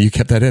 And you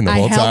kept that in the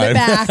whole time. I held it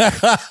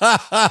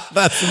back.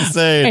 That's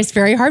insane. It's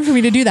very hard for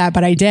me to do that,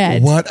 but I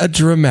did. What a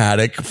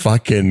dramatic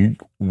fucking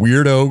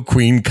weirdo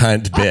queen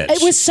cunt bitch.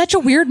 It was such a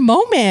weird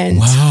moment.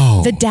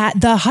 Wow.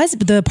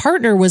 The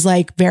partner was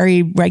like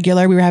very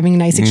regular. We were having a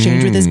nice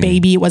exchange with his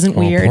baby. It wasn't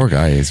weird. Poor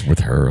guy is with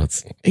her.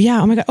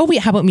 Yeah. Oh my God. Oh wait,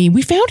 how about me?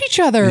 We found each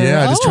other.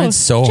 Yeah. I just tried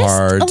so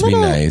hard to be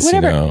nice,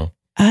 whatever.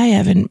 I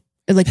haven't.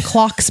 It like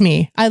clocks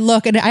me. I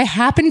look and I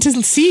happen to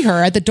see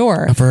her at the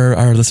door. For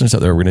our listeners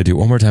out there, we're going to do it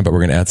one more time, but we're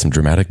going to add some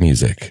dramatic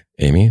music.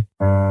 Amy?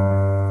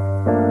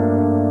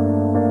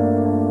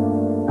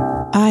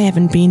 "I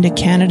haven't been to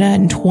Canada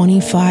in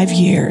 25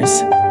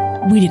 years.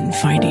 We didn't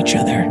find each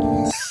other."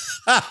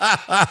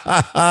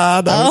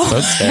 That was so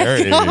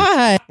scary.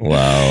 God.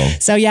 Wow.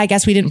 So yeah, I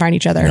guess we didn't find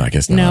each other. No, I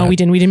guess not. No, we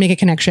didn't. We didn't make a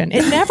connection.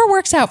 It never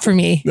works out for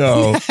me.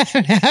 No.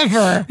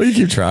 Never. But you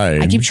keep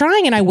trying. I keep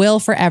trying and I will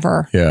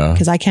forever. Yeah.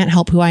 Because I can't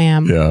help who I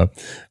am. Yeah.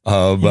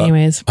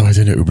 Anyways. I was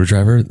in an Uber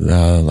driver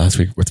last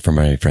week for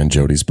my friend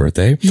Jody's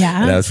birthday.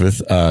 Yeah. And I was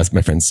with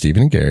my friends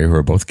Steven and Gary, who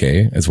are both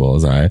gay as well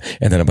as I,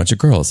 and then a bunch of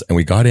girls. And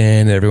we got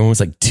in and everyone was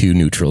like 2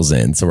 neutrals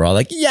in. So we're all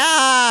like,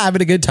 yeah,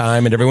 having a good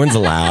time. And everyone's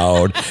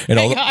loud. And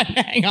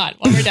hang on.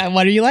 One more time.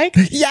 What are you like?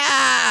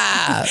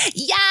 Yeah.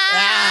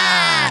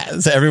 Yeah.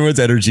 So everyone's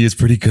energy is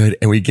pretty good.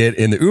 And we get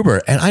in the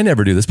Uber and I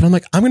never do this, but I'm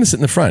like, I'm going to sit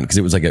in the front because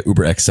it was like an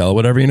Uber XL,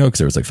 whatever, because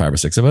there was like 5 or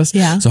 6 of us.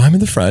 Yeah. So I'm in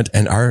the front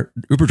and our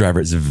Uber driver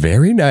is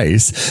very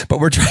nice, but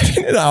we're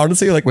driving it out.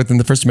 Honestly, like within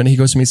the first minute, he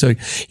goes to me. So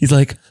he's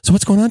like, "So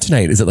what's going on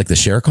tonight? Is it like the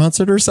Cher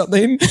concert or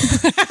something?"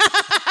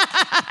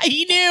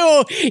 He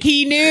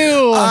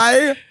knew.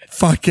 I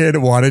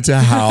fucking wanted to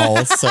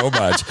howl so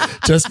much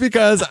just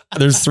because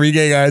there's 3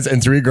 gay guys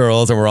and 3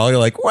 girls and we're all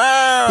like,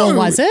 wow. Well,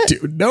 was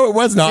it? No, it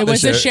was not. It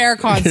was the Cher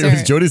concert. It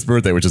was Jody's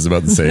birthday, which is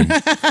about the same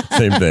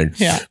thing.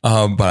 Yeah.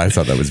 But I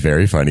thought that was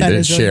very funny.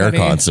 The Cher really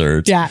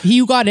concert. Yeah.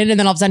 You got in and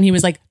then all of a sudden he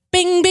was like,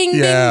 bing, bing,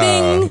 bing,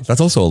 bing.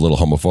 That's also a little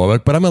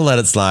homophobic, but I'm going to let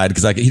it slide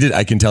because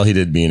I can tell he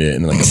did mean it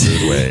in like a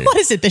weird way. What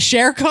is it? The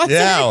Cher concert?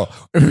 Yeah.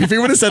 If he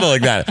would have said it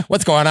like that,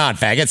 "What's going on,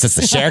 faggots? It's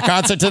the Cher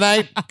concert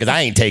tonight? Because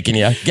I ain't taking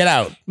you. Get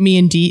out." Me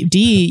and D,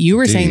 you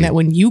were saying that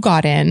when you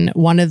got in,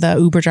 one of the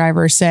Uber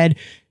drivers said,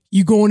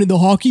 "You going to the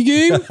hockey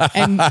game?"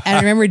 And I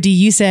remember D,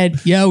 you said,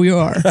 "Yeah, we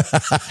are."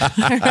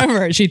 I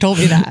remember she told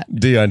me that.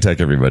 D on tech,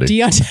 everybody.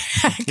 D on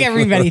tech,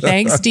 everybody.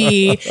 Thanks,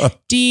 D.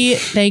 D,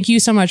 thank you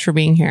so much for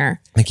being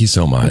here. Thank you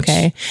so much.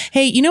 Okay.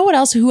 Hey, you know what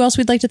else? Who else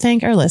we'd like to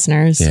thank? Our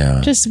listeners.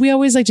 Yeah. We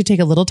always like to take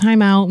a little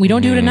time out. We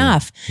don't do it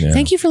enough. Yeah.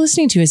 Thank you for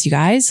listening to us, you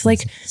guys.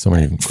 Like so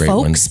many great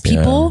folks, ones.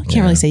 people.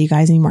 Can't really say you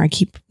guys anymore.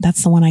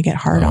 That's the one I get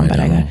hard on, but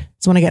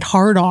it's the one I get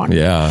hard on.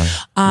 Yeah.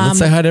 Let's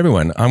say hi to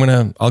everyone.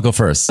 I'll go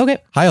first. Okay.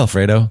 Hi,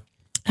 Alfredo.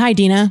 Hi,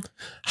 Dina.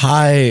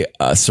 Hi,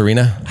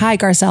 Serena. Hi,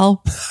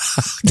 Garcelle.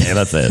 Okay,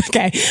 that's it.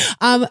 Okay.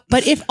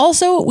 But if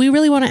also we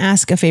really want to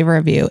ask a favor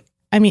of you.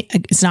 I mean,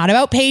 it's not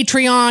about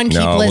Patreon.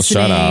 Keep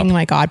listening. Shut up. Oh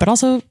my God. But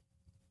also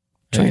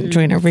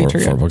Join our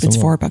Patreon. It's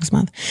 $4 a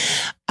month.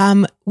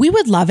 We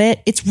would love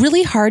it. It's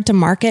really hard to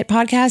market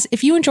podcasts.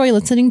 If you enjoy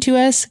listening to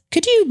us,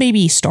 could you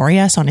maybe story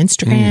us on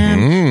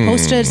Instagram,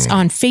 post us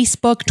on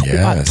Facebook,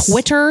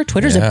 Twitter?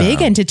 Twitter's a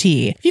big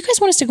entity. If you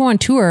guys want us to go on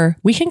tour,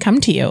 we can come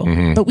to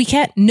you, but we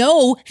can't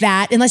know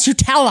that unless you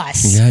tell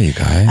us. Yeah, you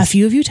guys. A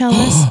few of you tell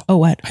us. Oh,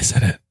 what? I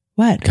said it.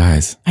 What?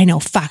 Guys. I know.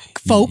 Fuck,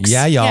 folks.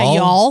 Yeah,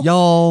 y'all.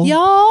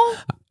 Y'all.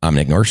 I'm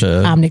Nick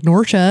Norsha.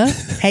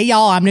 Hey,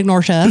 y'all. I'm Nick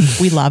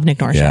Norsha. We love Nick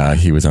Norsha. Yeah,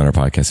 he was on our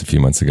podcast a few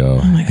months ago.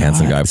 Oh my God.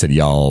 Handsome guy. I said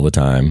y'all all the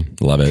time.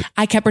 Love it.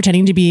 I kept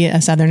pretending to be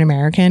a Southern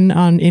American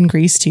in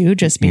Greece too,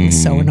 just being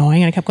so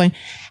annoying. And I kept going,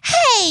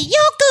 hey, y'all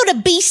go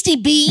to Beastie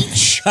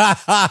Beach? Y'all know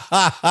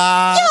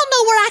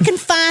where I can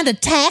find a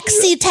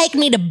taxi to take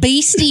me to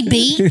Beastie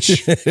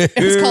Beach?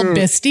 It was called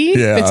Bisty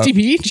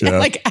Beach.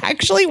 Yeah. And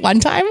actually one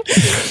time,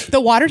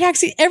 the water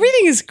taxi,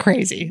 everything is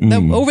crazy.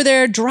 Over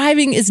there,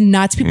 driving is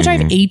nuts. People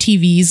drive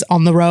ATVs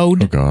on the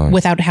road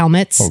without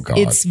helmets.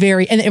 It's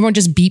very, and everyone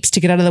just beeps to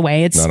get out of the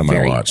way. It's not on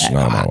my watch.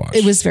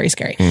 It was very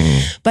scary.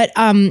 But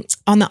on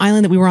the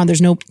island that we were on,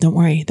 don't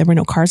worry, there were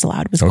no cars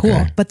allowed. It was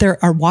cool. But there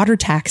are water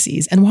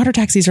taxis, and water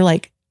taxis are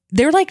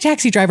they're like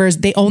taxi drivers.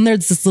 They own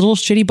this little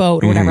shitty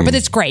boat or whatever, but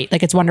it's great.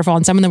 It's wonderful.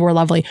 And some of them were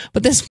lovely.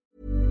 But this.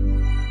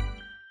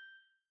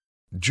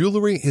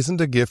 Jewelry isn't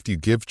a gift you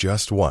give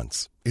just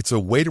once. It's a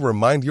way to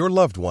remind your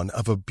loved one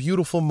of a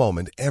beautiful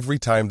moment every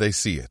time they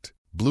see it.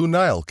 Blue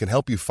Nile can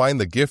help you find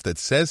the gift that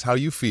says how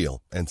you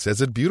feel and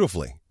says it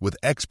beautifully, with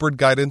expert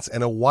guidance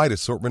and a wide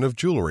assortment of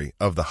jewelry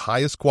of the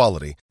highest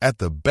quality at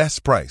the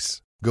best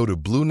price. Go to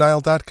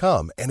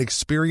BlueNile.com and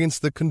experience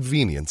the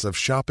convenience of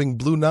shopping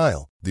Blue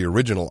Nile, the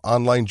original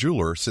online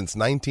jeweler since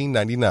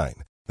 1999.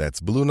 That's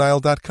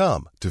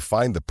BlueNile.com to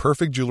find the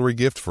perfect jewelry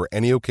gift for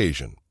any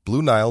occasion.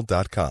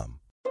 BlueNile.com.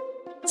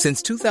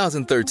 Since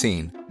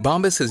 2013,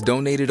 Bombas has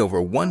donated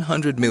over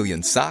 100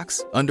 million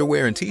socks,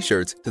 underwear, and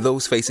T-shirts to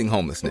those facing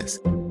homelessness.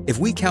 If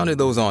we counted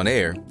those on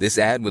air, this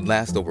ad would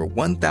last over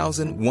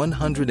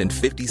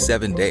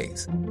 1,157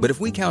 days. But if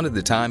we counted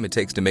the time it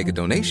takes to make a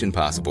donation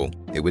possible,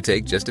 it would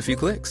take just a few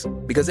clicks.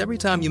 Because every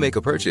time you make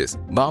a purchase,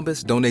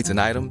 Bombas donates an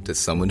item to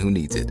someone who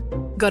needs it.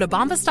 Go to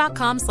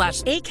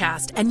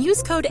bombas.com/ACAST and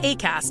use code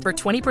ACAST for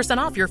 20%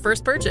 off your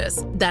first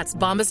purchase. That's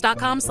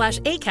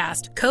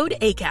bombas.com/ACAST, code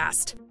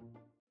ACAST.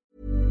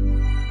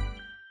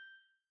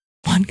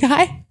 One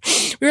guy,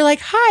 we were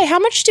like, hi, how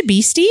much to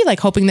Bisty?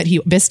 Hoping that he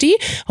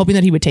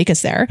would take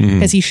us there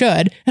because he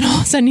should. And all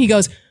of a sudden he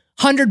goes,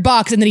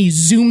 $100. And then he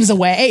zooms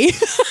away.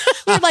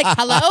 We're like,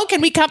 hello,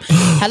 can we come?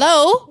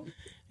 Hello.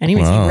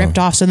 Anyways, he ripped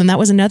off. So then that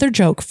was another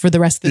joke for the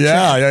rest of the trip.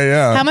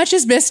 Yeah. How much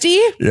is Bisty?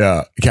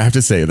 Yeah. I have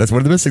to say, that's one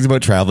of the best things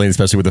about traveling,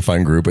 especially with a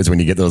fun group, is when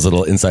you get those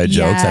little inside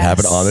jokes that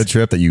happen on the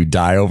trip that you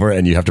die over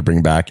and you have to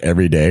bring back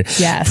every day.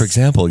 Yes. For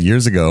example,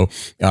 years ago,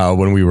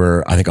 when we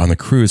were, I think, on the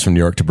cruise from New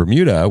York to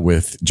Bermuda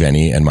with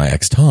Jenny and my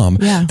ex Tom,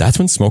 that's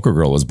when Smoker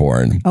Girl was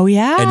born. Oh,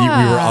 yeah. And we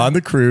were on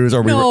the cruise.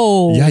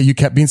 You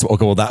kept being,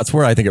 okay, well, that's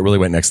where I think it really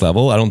went next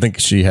level. I don't think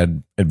she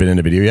had been in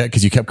a video yet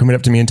because you kept coming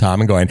up to me and Tom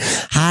and going,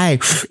 hi,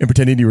 and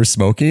pretending you were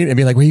smoking and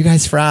being like, where are you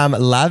guys from?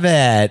 Love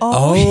it.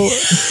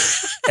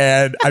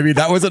 And I mean,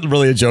 that wasn't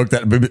really a joke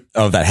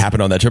that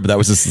happened on that trip, but that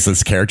was just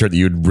this character that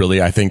you'd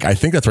really, I think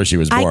that's where she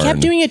was born. I kept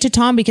doing it to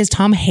Tom because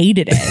Tom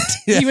hated it.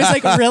 He was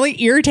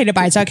really irritated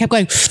by it. So I kept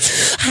going,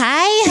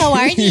 hi, how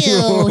are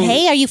you?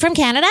 Hey, are you from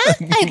Canada?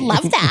 I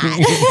love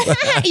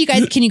that. You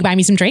guys, can you buy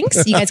me some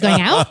drinks? You guys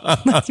going out?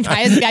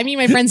 buy me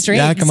my friend's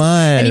drinks. Yeah, come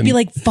on. And he'd be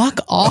like, fuck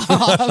off.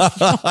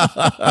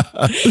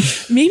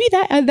 Maybe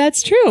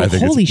that's true.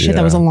 Holy shit,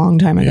 that was a long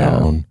time ago.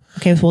 Yeah.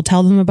 Okay, so we'll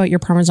tell them about your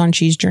Parmesan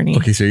cheese journey.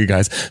 Okay, so you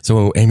guys,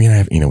 Amy and I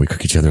have, we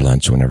cook each other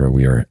lunch whenever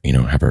we are,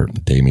 have our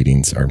day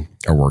meetings or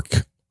our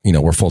work.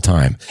 We're full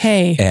time.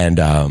 Hey. And,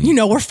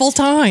 we're full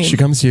time. She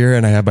comes here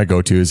and I have my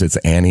go-tos. It's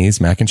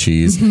Annie's mac and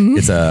cheese. Mm-hmm.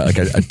 It's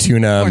a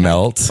tuna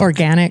melt.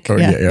 Organic.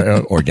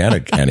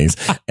 Organic Annie's.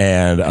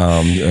 And,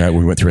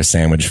 we went through a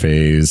sandwich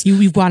phase.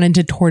 We've gone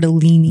into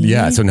tortellini.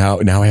 Yeah. So now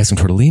I have some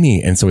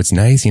tortellini. And so it's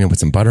nice, put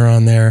some butter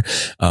on there.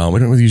 We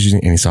don't really use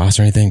any sauce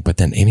or anything, but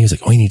then Amy was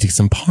like, oh, you need to get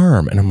some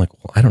parm. And I'm like,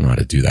 well, I don't know how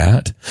to do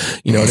that.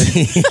 You know what I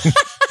mean?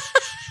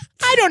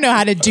 I don't know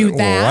how to do that.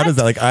 Well, what is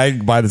that? I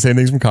buy the same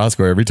things from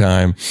Costco every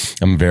time.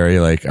 I'm very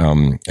a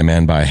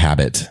man by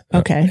habit.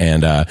 Okay.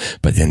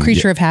 But then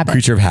creature of habit.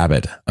 Creature of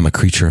habit. I'm a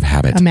creature of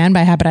habit. A man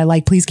by habit. I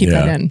like. Please keep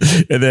that in.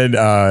 And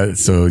then,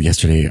 so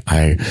yesterday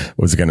I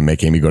was going to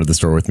make Amy go to the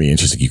store with me, and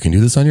she's like, "You can do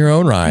this on your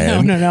own,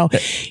 Ryan." No.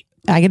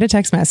 I get a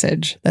text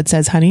message that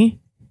says, "Honey,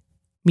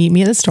 meet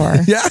me at the store.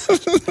 Yeah.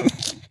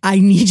 I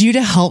need you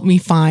to help me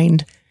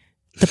find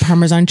the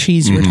Parmesan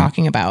cheese you were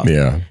talking about."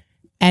 Yeah.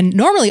 And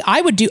normally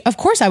I would of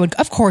course,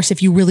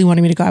 if you really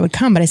wanted me to go, I would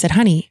come. But I said,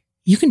 honey,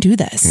 you can do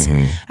this.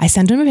 Mm-hmm. I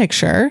sent him a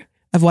picture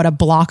of what a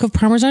block of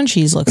Parmesan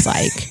cheese looks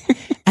like.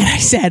 And I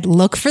said,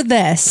 look for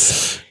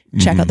this.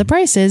 check out the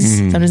prices.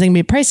 Sometimes they can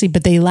be pricey,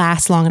 but they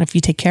last long enough if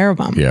you take care of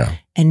them. Yeah.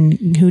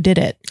 And who did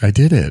it? I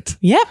did it.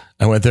 Yep.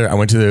 I went there. I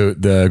went to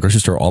the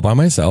grocery store all by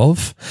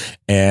myself,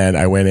 and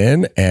I went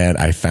in and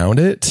I found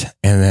it,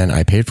 and then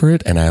I paid for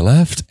it and I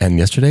left. And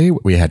yesterday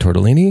we had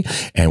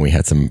tortellini and we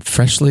had some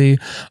freshly,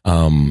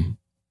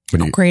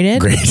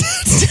 grated.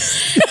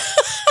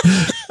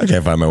 I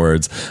can't find my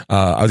words.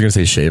 I was going to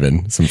say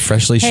shaven. Some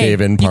freshly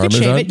shaven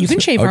Parmesan. You can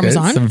shave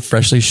Parmesan. Some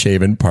freshly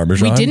shaven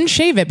Parmesan. We didn't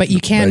shave it, but you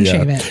can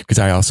shave it. Because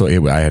I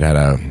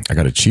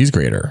got a cheese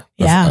grater.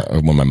 Yeah.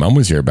 When my mom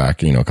was here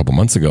back, a couple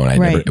months ago,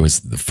 and it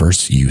was the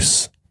first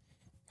use.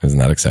 Isn't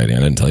that exciting?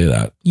 I didn't tell you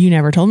that. You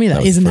never told me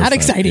that. Isn't that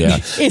exciting? Yeah.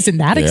 Isn't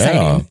that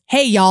exciting?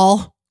 Hey,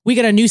 y'all, we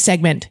got a new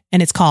segment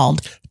and it's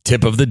called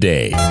Tip of the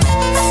Day.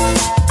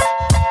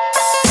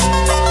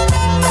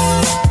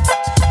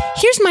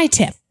 Here's my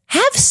tip.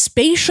 Have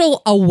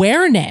spatial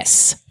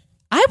awareness.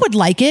 I would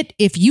like it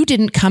if you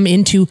didn't come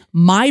into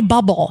my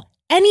bubble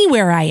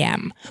anywhere I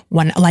am.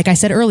 Like I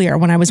said earlier,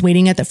 when I was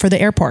waiting for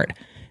the airport,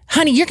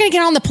 honey, you're going to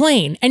get on the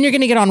plane and you're going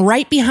to get on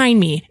right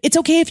behind me. It's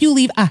okay if you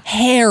leave a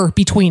hair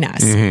between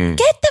us. Get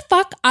the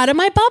fuck out of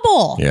my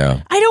bubble.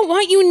 Yeah. I don't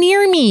want you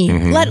near me.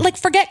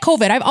 Forget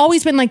COVID. I've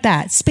always been like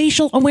that.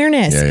 Spatial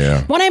awareness.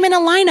 Yeah. When I'm in a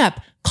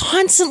lineup,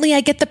 constantly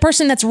I get the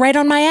person that's right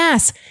on my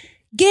ass.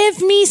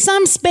 Give me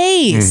some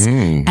space.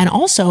 And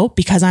also,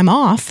 because I'm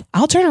off,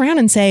 I'll turn around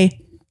and say,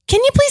 can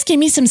you please give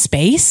me some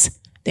space?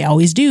 They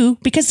always do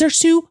because they're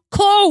too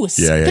close.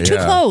 They're too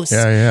close.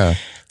 Yeah.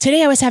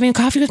 Today I was having a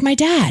coffee with my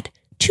dad.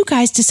 2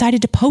 guys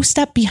decided to post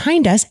up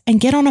behind us and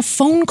get on a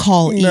phone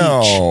call each.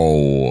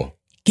 No.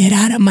 Get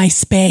out of my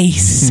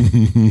space.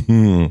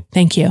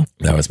 Thank you.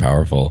 That was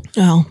powerful.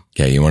 Oh.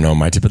 Okay, you want to know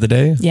my tip of the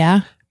day?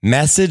 Yeah.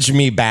 Message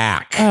me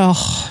back.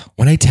 Oh.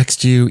 When I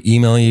text you,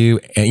 email you,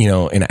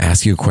 and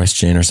ask you a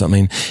question or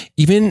something,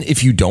 even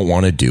if you don't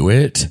want to do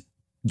it,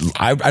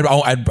 I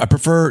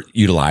prefer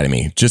you to lie to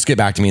me. Just get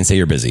back to me and say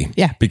you're busy.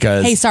 Yeah.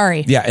 Because hey,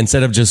 sorry. Yeah.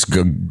 Instead of just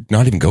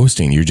not even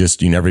ghosting,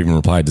 you never even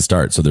replied to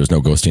start. So there's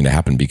no ghosting to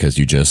happen because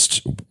you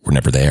just were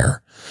never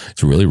there.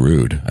 It's really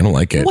rude. I don't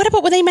like it. What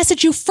about when they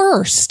message you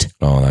first?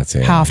 Oh, that's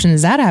it. How often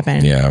does that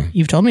happen? Yeah.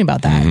 You've told me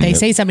about that. They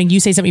say something,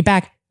 you say something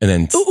back. And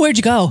then where'd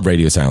you go?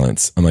 Radio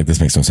silence. I'm like, this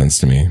makes no sense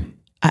to me.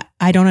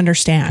 I don't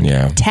understand.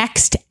 Yeah.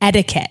 Text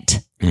etiquette.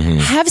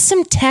 Have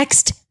some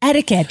text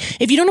etiquette.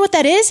 If you don't know what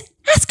that is,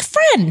 ask a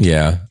friend.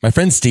 Yeah. My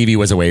friend Stevie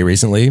was away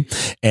recently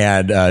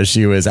and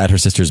she was at her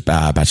sister's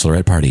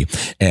bachelorette party.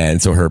 And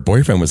so her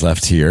boyfriend was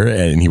left here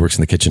and he works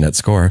in the kitchen at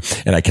Score.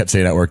 And I kept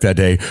saying at work that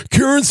day,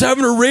 Kieran's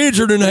having a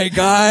rager tonight,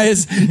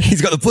 guys.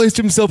 He's got the place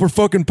to himself. We're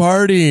fucking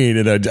partying.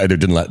 And I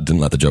didn't let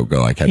the joke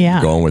go. I kept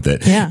going with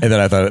it. Yeah. And then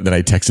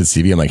I texted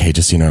Stevie. I'm like, hey,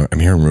 just, I'm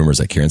hearing rumors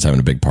that Kieran's having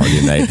a big party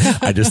tonight.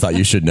 I just thought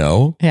you should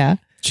know. Yeah.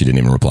 She didn't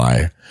even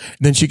reply.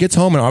 Then she gets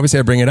home and obviously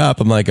I bring it up.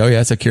 I'm like, oh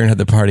yeah, so Kieran had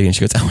the party. And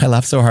she goes, oh, I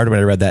laughed so hard when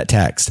I read that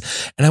text.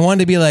 And I wanted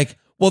to be like,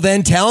 well,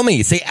 then tell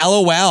me. Say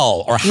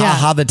LOL or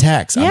haha the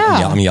text.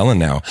 Yeah. I'm yelling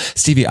now.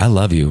 Stevie, I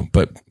love you,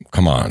 but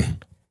come on.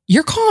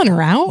 You're calling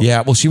her out?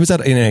 Yeah. Well, she was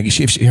at,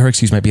 her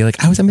excuse might be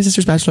like, I was at my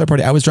sister's bachelorette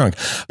party. I was drunk.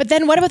 But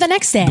then what about the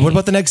next day? What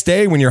about the next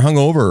day when you're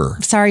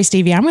hungover? Sorry,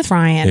 Stevie, I'm with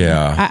Ryan.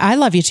 Yeah. I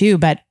love you too,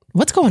 but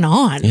what's going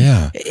on?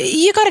 Yeah.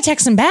 You got to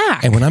text him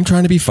back. And when I'm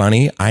trying to be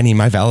funny, I need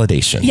my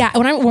validation. Yeah.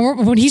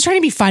 When he's trying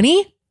to be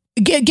funny,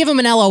 give him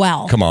an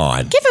LOL. Come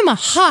on. Give him a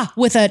ha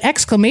with an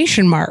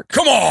exclamation mark.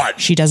 Come on.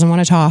 She doesn't want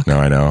to talk. No,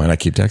 I know. And I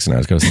keep texting her. I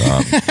was going to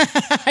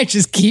stop. I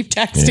just keep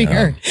texting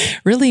her.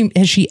 Really?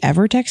 Has she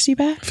ever texted you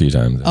back? A few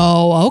times.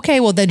 Oh, okay.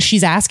 Well, then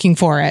she's asking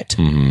for it.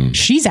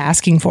 She's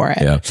asking for it.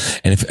 Yeah.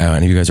 And if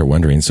any of you guys are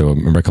wondering, so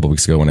remember a couple of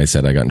weeks ago when I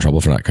said I got in trouble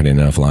for not cutting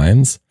enough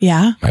limes?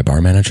 Yeah. My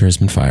bar manager has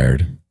been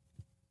fired.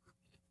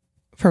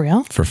 For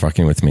real? For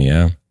fucking with me,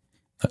 yeah.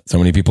 So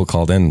many people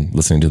called in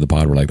listening to the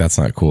pod were like, that's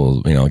not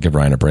cool. Give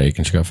Ryan a break.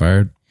 And she got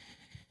fired.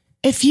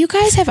 If you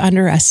guys have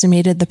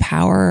underestimated the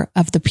power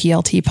of the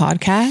PLT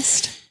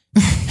podcast,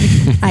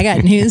 I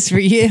got news for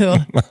you.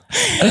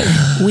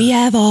 We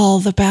have all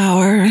the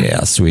power.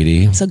 Yeah,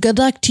 sweetie. So good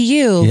luck to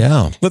you.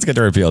 Yeah. Let's get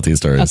to our PLT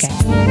stories. Okay.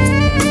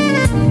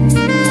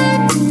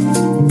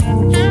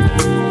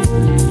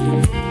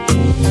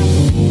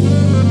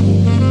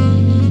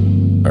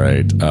 All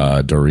right.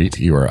 Dorit,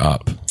 you are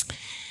up.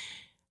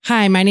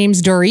 Hi, my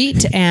name's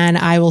Dorit, and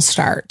I will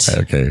start.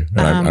 Okay.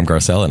 And I'm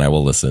Garcelle, and I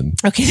will listen.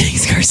 Okay,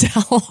 thanks,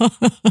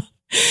 Garcelle.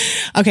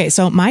 Okay,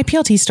 so my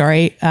PLT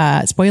story,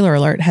 spoiler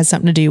alert, has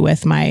something to do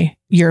with my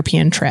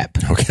European trip.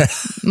 Okay.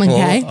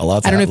 Okay. Well,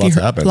 lots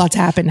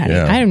happened. Honey.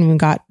 Yeah. I haven't even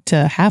got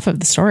to half of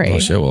the story. Oh,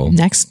 shit. Well,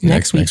 next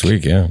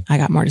week, yeah. I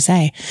got more to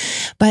say.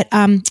 But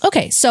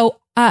okay, so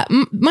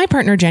my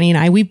partner Jenny and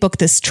I, we booked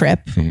this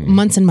trip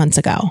months and months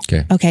ago.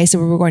 Okay. So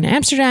we were going to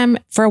Amsterdam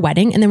for a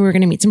wedding, and then we were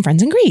going to meet some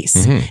friends in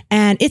Greece.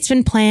 And it's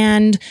been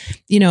planned.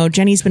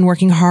 Jenny's been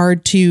working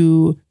hard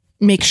to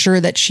make sure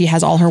that she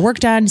has all her work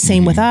done.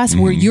 Same with us,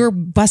 where you're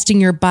busting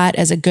your butt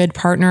as a good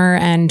partner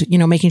and,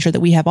 making sure that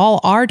we have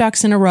all our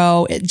ducks in a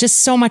row. Just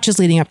so much is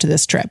leading up to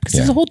this trip because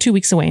it's a whole 2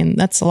 weeks away, and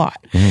that's a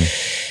lot.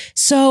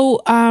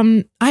 So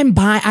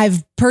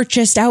I've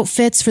purchased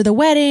outfits for the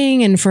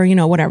wedding and for,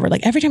 whatever.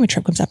 Like every time a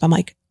trip comes up, I'm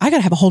like, I got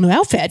to have a whole new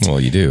outfit. Well,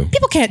 you do.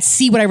 People can't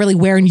see what I really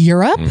wear in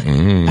Europe.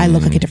 Mm-hmm. I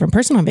look like a different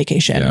person on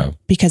vacation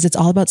because it's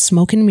all about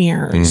smoke and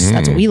mirrors. Mm-hmm.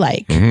 That's what we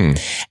like. Mm-hmm.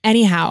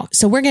 Anyhow,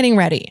 so we're getting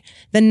ready.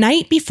 The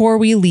night before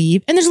we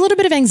leave, and there's a little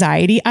bit of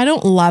anxiety. I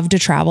don't love to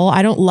travel.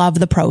 I don't love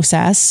the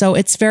process. So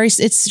it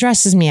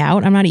stresses me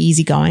out. I'm not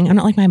easygoing. I'm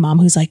not like my mom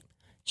who's like,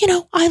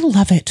 I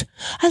love it.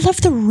 I love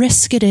the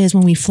risk it is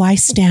when we fly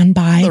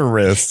standby. The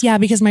risk. Yeah,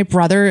 because my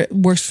brother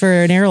works for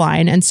an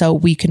airline and so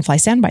we can fly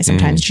standby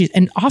sometimes.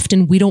 And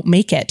often we don't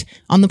make it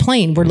on the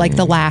plane. We're like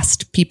the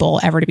last people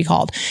ever to be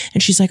called.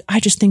 And she's like, I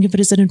just think of it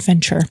as an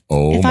adventure.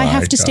 If I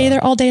have to stay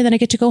there all day and then I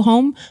get to go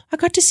home, I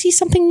got to see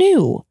something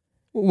new.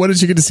 What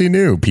did you get to see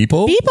new?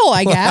 People,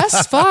 I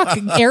guess. Fuck.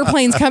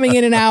 Airplanes coming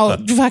in and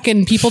out.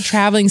 Fucking people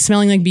traveling,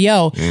 smelling like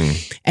BO.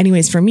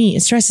 Anyways, for me,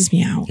 it stresses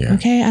me out. Yeah.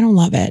 Okay. I don't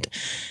love it.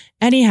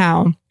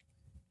 Anyhow,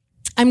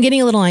 I'm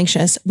getting a little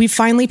anxious. We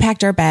finally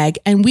packed our bag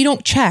and we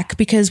don't check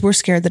because we're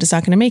scared that it's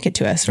not going to make it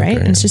to us. Right.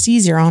 Okay. And it's just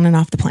easier on and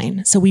off the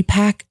plane. So we've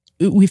packed.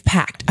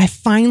 I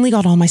finally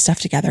got all my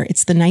stuff together.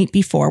 It's the night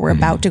before. We're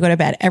about to go to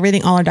bed.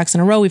 Everything, all our ducks in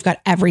a row. We've got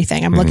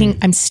everything.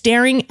 I'm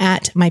staring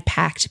at my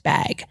packed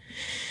bag.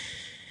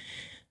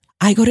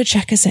 I go to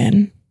check us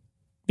in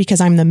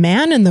because I'm the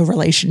man in the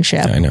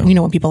relationship. I know.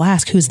 When people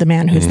ask who's the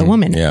man, who's the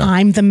woman,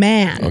 I'm the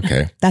man.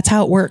 Okay. That's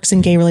how it works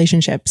in gay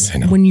relationships. I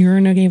know. When you're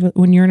in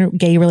a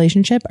gay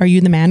relationship, are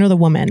you the man or the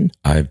woman?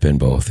 I've been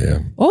both. Yeah.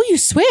 Oh, you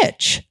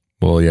switch.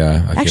 Well,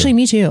 yeah. Actually,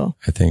 me too.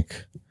 I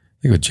think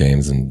with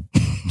James and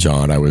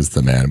John, I was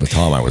the man. With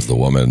Tom, I was the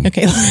woman.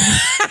 Okay.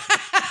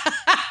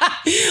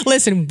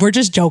 Listen, we're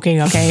just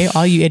joking, okay?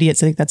 All you idiots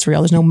think that's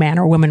real. There's no man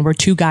or woman. We're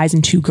two guys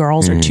and two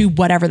girls or two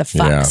whatever the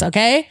fucks,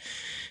 okay?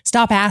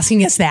 Stop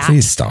asking us that.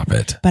 Please stop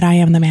it. But I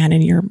am the man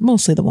and you're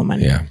mostly the woman.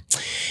 Yeah.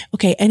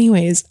 Okay,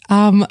 anyways,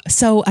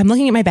 so I'm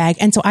looking at my bag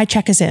and so I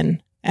check us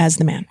in as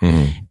the man.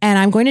 Mm-hmm. And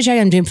I'm going to check,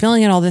 I'm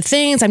filling in all the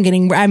things.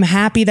 I'm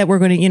happy that we're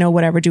going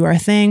to, do our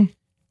thing.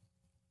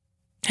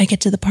 I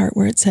get to the part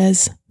where it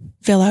says,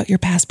 fill out your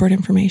passport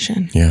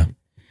information. Yeah.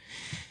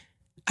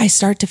 I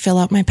start to fill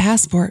out my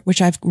passport,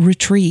 which I've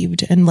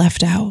retrieved and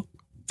left out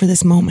for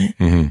this moment.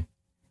 Mm-hmm.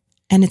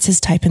 And it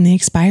says type in the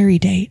expiry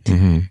date.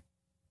 Mm-hmm.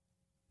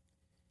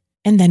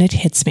 And then it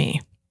hits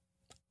me.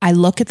 I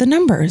look at the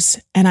numbers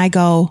and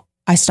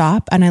I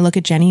stop and I look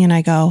at Jenny and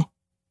I go,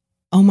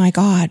 oh my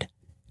God,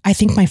 I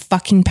think my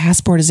fucking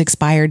passport is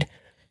expired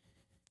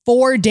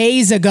 4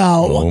 days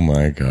ago. Oh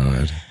my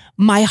God.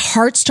 My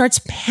heart starts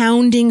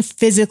pounding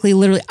physically,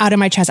 literally out of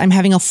my chest. I'm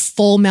having a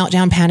full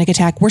meltdown panic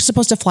attack. We're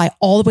supposed to fly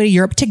all the way to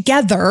Europe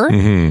together.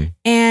 Mm-hmm.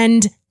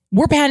 And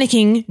we're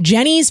panicking.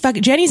 Jenny's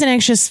an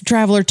anxious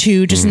traveler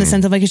too, just in the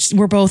sense of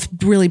we're both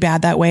really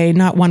bad that way.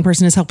 Not one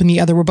person is helping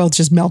the other. We're both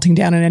just melting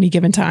down at any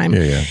given time.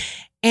 Yeah.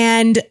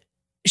 And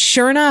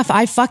sure enough,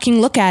 I fucking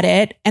look at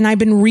it and I've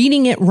been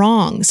reading it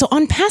wrong. So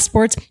on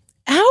passports,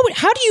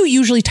 how do you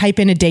usually type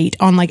in a date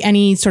on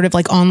any sort of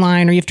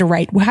online, or you have to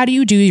write? How do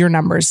you do your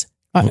numbers?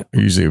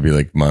 Usually it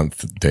would be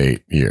month,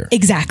 date, year.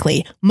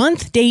 Exactly.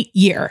 Month, date,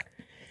 year.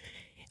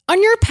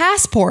 On your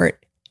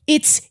passport,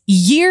 it's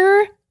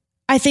year,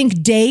 I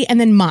think day, and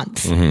then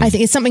month. Mm-hmm. I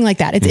think it's something like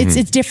that.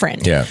 It's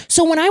different. Yeah.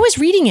 So when I was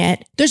reading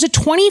it, there's a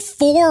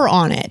 24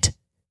 on it.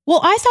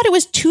 Well, I thought it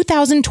was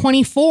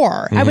 2024.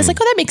 Mm-hmm. I was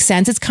like, oh, that makes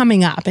sense. It's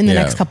coming up in the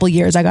next couple of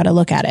years. I got to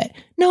look at it.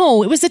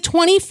 No, it was the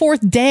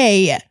 24th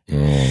day.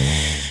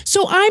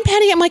 So I'm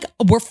panicking. I'm like,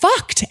 we're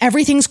fucked.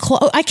 Everything's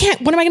closed. I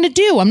can't. What am I going to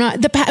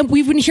do?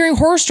 We've been hearing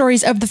horror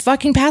stories of the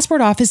fucking passport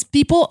office.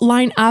 People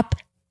line up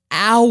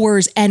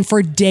hours and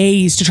for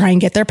days to try and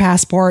get their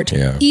passport,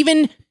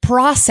 even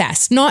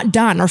processed, not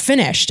done or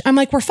finished. I'm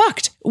like, we're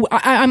fucked.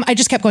 I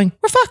just kept going,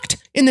 we're fucked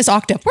in this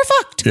octave. We're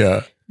fucked.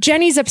 Yeah.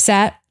 Jenny's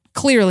upset,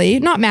 clearly,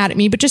 not mad at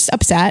me, but just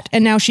upset.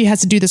 And now she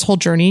has to do this whole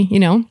journey,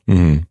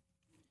 Mm-hmm.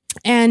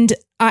 And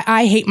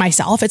I hate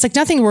myself. It's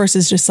nothing worse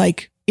is just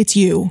it's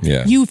you.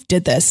 Yeah. You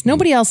did this.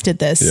 Nobody else did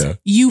this. Yeah.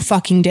 You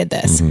fucking did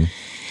this. Mm-hmm.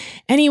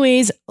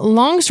 Anyways,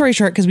 long story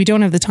short, because we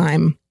don't have the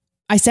time,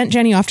 I sent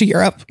Jenny off to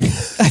Europe.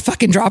 I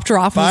fucking dropped her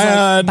off.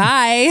 Bye.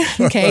 Bye.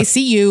 Okay,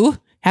 see you.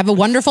 Have a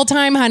wonderful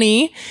time,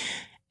 honey.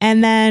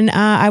 And then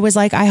I was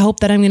like, I hope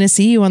that I'm going to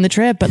see you on the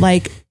trip. But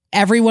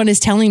everyone is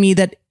telling me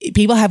that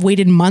people have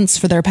waited months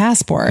for their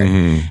passport.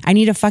 Mm-hmm. I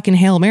need a fucking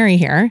Hail Mary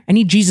here. I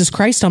need Jesus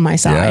Christ on my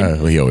side. Yeah,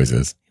 well, he always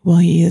is. Well,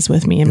 he is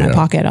with me in my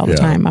pocket all the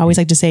time. I always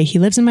like to say he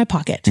lives in my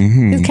pocket.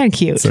 Mm-hmm. It's kind of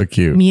cute. So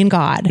cute. Me and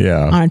God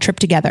on a trip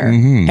together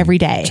every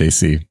day.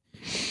 JC.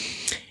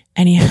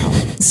 Anyhow,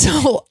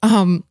 so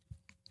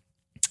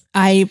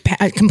I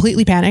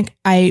completely panic.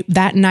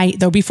 That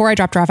night, though, before I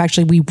dropped her off,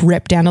 actually, we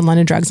ripped down to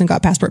London Drugs and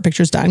got passport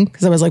pictures done.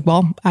 Because I was like,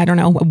 well, I don't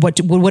know. What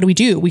do we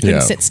do? We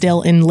couldn't sit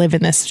still and live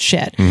in this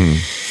shit. Mm-hmm.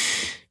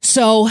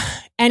 So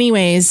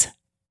anyways,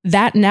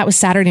 that was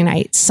Saturday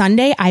night.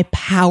 Sunday, I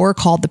power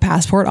called the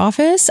passport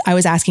office. I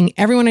was asking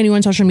everyone I knew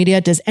on social media,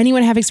 does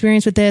anyone have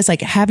experience with this?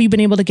 Like, have you been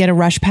able to get a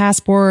rush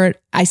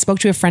passport? I spoke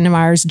to a friend of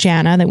ours,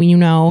 Jana, that you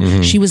know.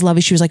 Mm-hmm. She was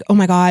lovely. She was like, oh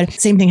my God,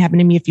 same thing happened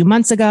to me a few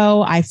months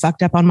ago. I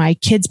fucked up on my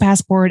kid's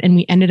passport and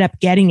we ended up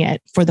getting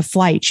it for the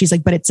flight. She's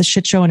like, but it's a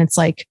shit show and it's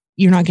like,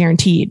 you're not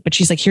guaranteed. But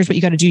she's like, here's what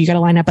you got to do. You got to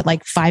line up at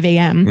like 5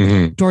 a.m.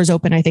 Mm-hmm. Doors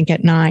open, I think,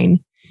 at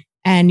 9.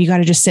 And you got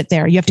to just sit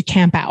there. You have to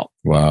camp out.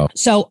 Wow.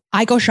 So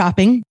I go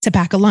shopping to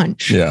pack a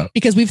lunch. Yeah.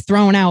 Because we've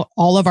thrown out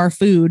all of our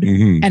food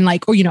and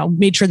like, or, you know,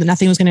 made sure that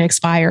nothing was going to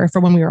expire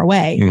for when we were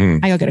away.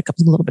 I go get a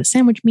little bit of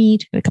sandwich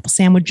meat, get a couple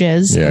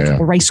sandwiches, a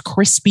couple Rice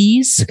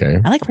Krispies. Okay.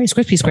 I like Rice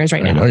Krispie squares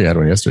right now. I know you had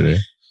one yesterday.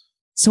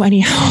 So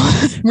anyhow,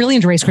 I'm really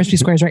into Rice Krispie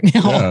squares right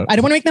now. Yeah. I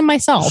don't want to make them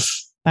myself,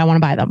 but I want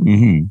to buy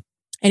them.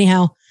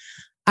 Anyhow,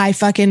 I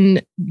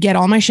fucking get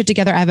all my shit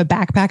together. I have a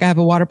backpack. I have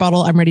a water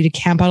bottle. I'm ready to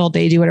camp out all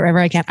day, do whatever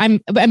I can.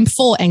 I'm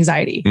full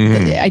anxiety.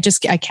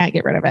 I can't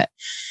get rid of it.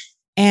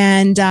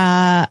 And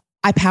I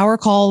power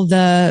call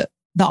the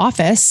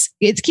office.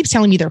 It keeps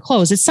telling me they're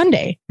closed. It's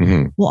Sunday.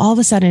 Well, all of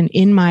a sudden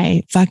in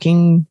my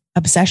fucking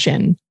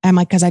obsession, I'm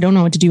like, cause I don't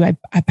know what to do.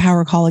 I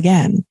power call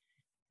again.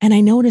 And I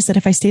noticed that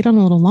if I stayed on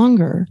a little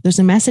longer, there's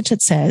a message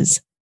that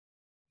says,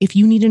 if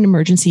you need an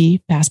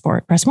emergency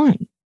passport, press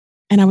 1.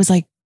 And I was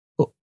like,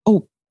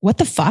 oh, what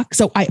the fuck?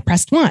 So I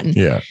pressed 1.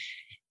 Yeah.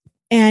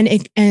 And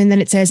then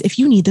it says, if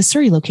you need the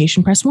Surrey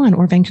location, press 1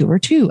 or Vancouver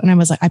 2. And I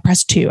was like, I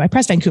pressed 2. I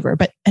pressed Vancouver,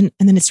 and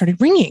then it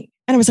started ringing.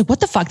 And I was like,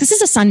 what the fuck? This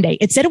is a Sunday.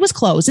 It said it was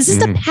closed. This is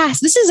the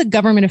past. This is a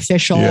government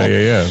official.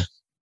 Yeah.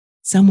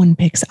 Someone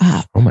picks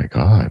up. Oh my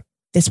God.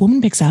 This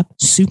woman picks up,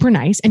 super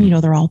nice. And you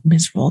know, they're all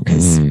miserable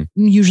because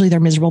usually they're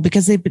miserable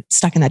because they've been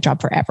stuck in that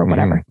job forever,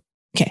 whatever.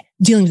 Okay.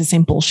 Dealing with the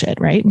same bullshit,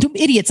 right?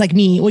 Idiots like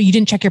me. Well, you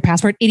didn't check your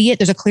passport. Idiot.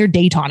 There's a clear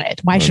date on it.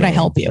 Why should I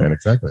help you? Right,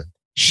 exactly.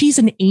 She's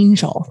an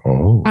angel.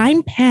 Oh.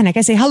 I'm panicked.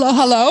 I say,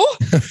 hello.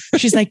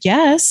 She's like,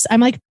 yes.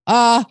 I'm like,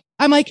 hi,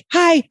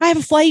 I have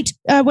a flight,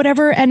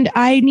 whatever. And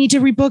I need to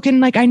rebook.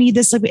 And like, I need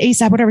this like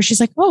ASAP, whatever.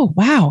 She's like, oh,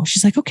 wow.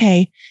 She's like,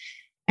 okay.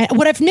 And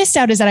what I've missed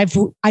out is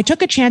that I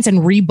took a chance and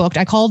rebooked.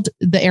 I called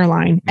the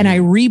airline and I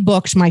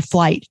rebooked my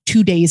flight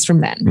 2 days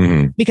from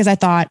then because I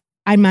thought,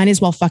 I might as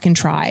well fucking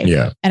try.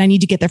 Yeah. And I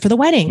need to get there for the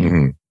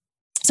wedding.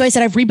 So I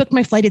said, I've rebooked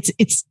my flight.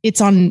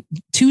 It's on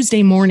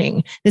Tuesday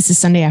morning. This is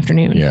Sunday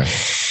afternoon. Yeah.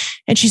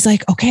 And she's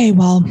like, okay,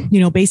 well, you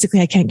know,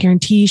 basically I can't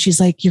guarantee. She's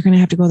like, you're going to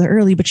have to go there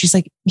early, but she's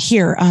like,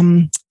 here,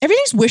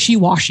 everything's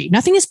wishy-washy.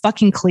 Nothing is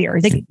fucking clear.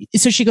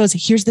 So she goes,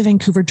 here's the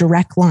Vancouver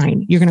direct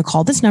line. You're going to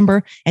call this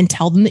number and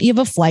tell them that you have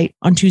a flight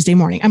on Tuesday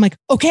morning. I'm like,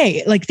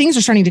 okay, like things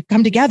are starting to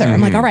come together.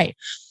 I'm like, all right.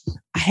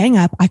 I hang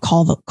up. I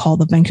call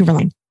the Vancouver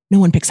line. No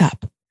one picks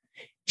up.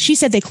 She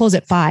said they close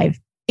at 5.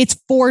 It's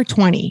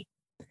 4:20.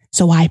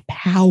 So I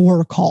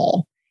power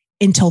call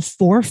until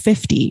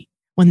 4:50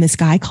 when this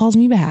guy calls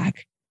me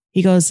back.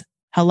 He goes,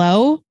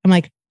 hello? I'm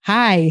like,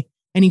 hi.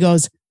 And he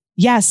goes,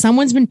 yeah,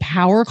 someone's been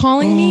power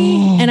calling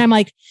me. And I'm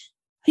like,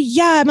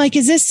 yeah. I'm like,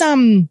 is this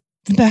the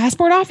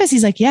passport office?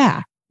 He's like,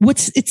 yeah.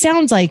 It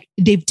sounds like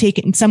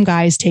some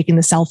guy's taken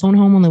the cell phone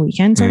home on the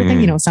weekend sort of thing.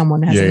 You know,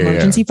 someone has an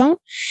emergency phone.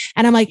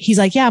 And I'm like, he's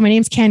like, yeah, my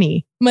name's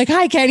Kenny. I'm like,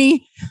 hi,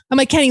 Kenny. I'm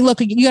like, Kenny, look,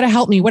 you got to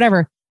help me,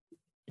 whatever.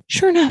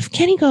 Sure enough,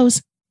 Kenny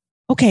goes,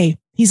 okay.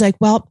 He's like,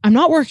 well, I'm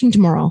not working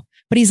tomorrow,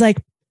 but he's like,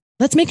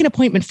 let's make an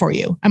appointment for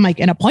you. I'm like,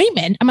 an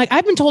appointment? I'm like,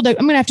 I've been told that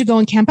I'm going to have to go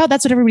and camp out.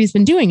 That's what everybody's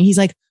been doing. He's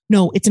like,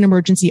 no, it's an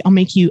emergency. I'll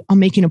make you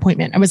an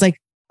appointment. I was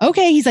like,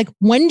 okay. He's like,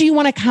 when do you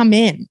want to come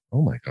in?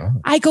 Oh my God.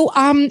 I go,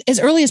 as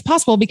early as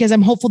possible because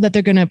I'm hopeful that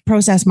they're going to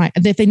process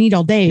if they need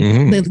all day,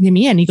 they'll get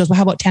me in. He goes, well,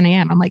 how about 10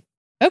 a.m.? I'm like,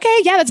 okay,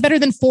 yeah, that's better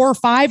than 4 or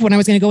 5 when I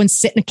was going to go and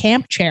sit in a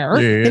camp chair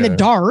in the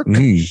dark.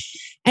 And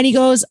he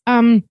goes,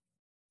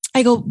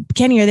 I go,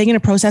 Kenny, are they going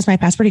to process my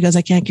passport? He goes,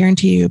 I can't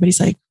guarantee you, but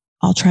he's like,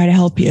 I'll try to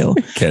help you.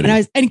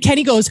 And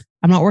Kenny goes,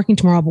 I'm not working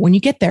tomorrow, but when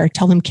you get there,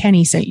 tell them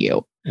Kenny sent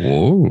you.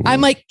 Whoa.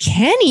 I'm like,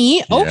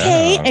 Kenny?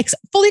 Okay. Yeah.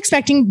 Fully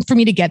expecting for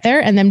me to get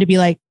there and them to be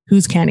like,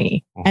 who's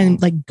Kenny?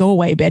 And like, go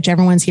away, bitch.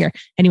 Everyone's here.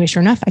 Anyway,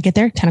 sure enough, I get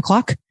there 10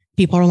 o'clock.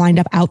 People are lined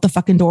up out the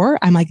fucking door.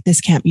 I'm like,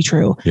 this can't be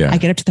true. Yeah. I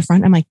get up to the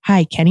front. I'm like,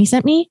 hi, Kenny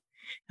sent me.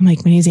 I'm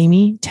like, my name's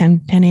Amy,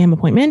 10 a.m.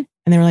 appointment.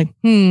 And they were like,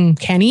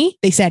 Kenny?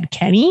 They said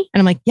Kenny? And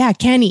I'm like, yeah,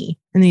 Kenny.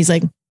 And then he's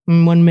like,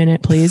 1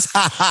 minute, please.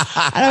 And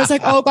I was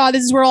like, oh God,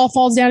 this is where it all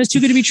falls down. It's too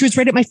good to be true. It's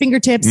right at my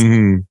fingertips.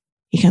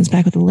 He comes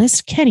back with a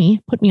list.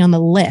 Kenny put me on the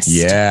list.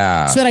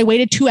 Yeah. So that I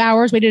waited 2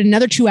 hours, waited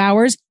another 2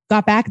 hours,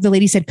 got back. The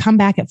lady said, come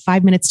back at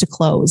 5 minutes to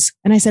close.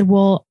 And I said,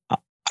 well,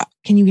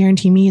 can you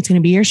guarantee me it's going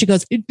to be here? She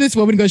goes, this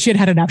woman goes, she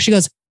had enough. She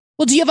goes,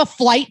 well, do you have a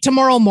flight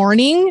tomorrow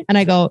morning? And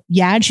I go,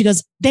 yeah. And she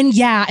goes, then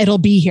yeah, it'll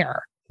be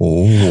here.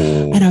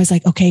 Oh. And I was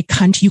like, okay,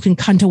 cunt, you can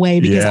cunt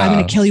away because I'm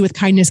going to kill you with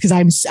kindness because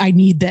I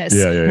need this.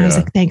 And I was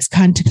like, thanks,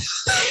 cunt.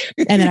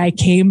 And then I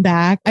came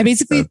back. I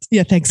basically,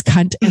 thanks,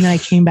 cunt. And then I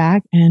came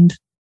back and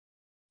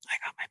I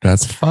got my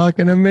That's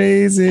fucking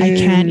amazing. I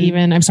can't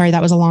even. I'm sorry,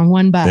 that was a long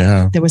one,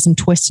 but there was some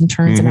twists and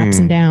turns and ups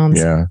and downs.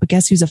 Yeah. But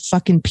guess who's a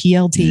fucking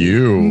PLT?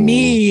 You.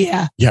 Me.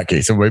 Yeah.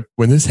 Okay. So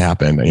when this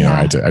happened, you know,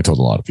 I told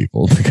a lot of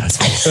people because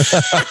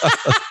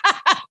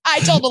I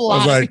told a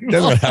lot. I was like,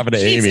 that's what happened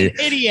to Amy. An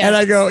idiot. And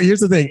I go,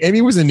 here's the thing.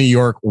 Amy was in New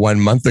York 1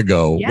 month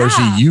ago where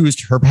she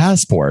used her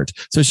passport.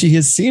 So she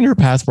has seen her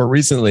passport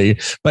recently.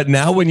 But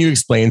now when you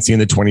explain seeing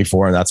the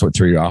 24, and that's what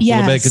threw you off a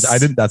little bit,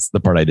 because that's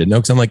the part I didn't know.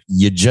 Because I'm like,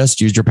 you just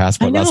used your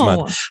passport last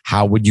month.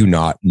 How would you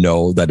not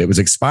know that it was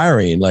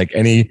expiring? Like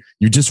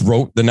you just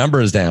wrote the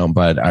numbers down.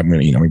 But I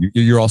mean, you know,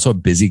 you're also a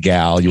busy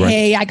gal.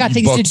 I got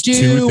things to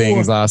do. 2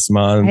 things last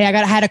month. Hey,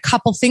 I had a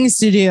couple things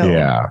to do.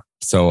 Yeah.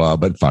 So,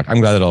 but fuck, I'm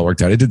glad it all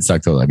worked out. It did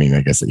suck though. I mean, I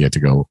guess that you had to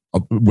go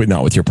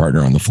not with your partner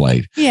on the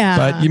flight. Yeah.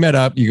 But you met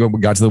up,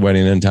 got to the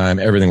wedding in time.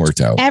 Everything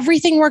worked out.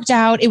 Everything worked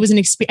out. It was an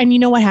experience. And you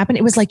know what happened?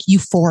 It was like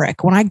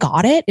euphoric. When I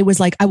got it, it was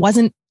like, I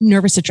wasn't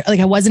nervous to, I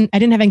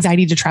didn't have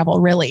anxiety to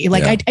travel really.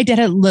 Like I did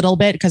a little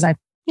bit because I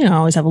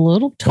always have a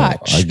little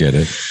touch. Oh, I get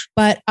it.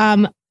 But,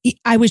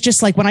 I was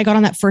just like, when I got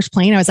on that first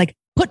plane, I was like,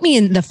 put me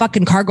in the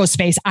fucking cargo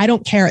space. I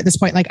don't care at this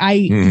point. Like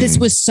this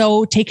was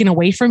so taken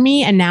away from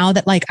me. And now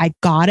that like I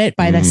got it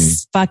by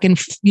this fucking,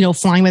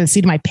 flying by the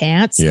seat of my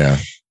pants. Yeah.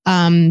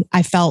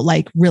 I felt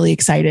like really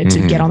excited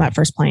to get on that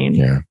first plane.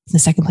 Yeah. The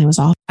second plane was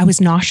off. I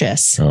was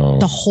nauseous. Oh.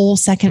 The whole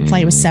second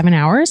flight was 7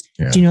 hours.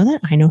 Yeah. Do you know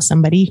that? I know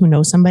somebody who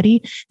knows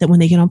somebody that when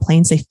they get on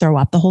planes, they throw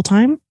up the whole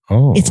time.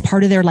 Oh. It's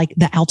part of their like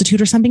the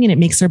altitude or something, and it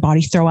makes their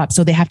body throw up.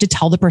 So they have to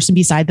tell the person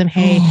beside them,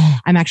 hey,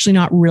 I'm actually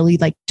not really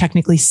like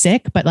technically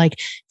sick, but like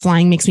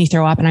flying makes me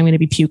throw up and I'm going to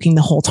be puking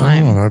the whole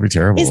time. Oh, that'd be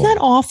terrible. Isn't that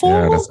awful?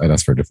 Yeah, I'd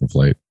ask for a different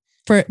flight.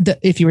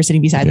 If you were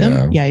sitting beside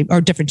them,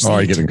 or different seat. Oh,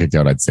 I get them kicked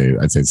out. I'd say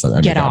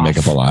something. I'd make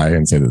up a lie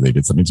and say that they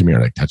did something to me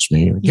or like touched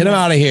me. Get them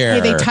out of here.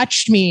 Hey, they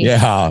touched me.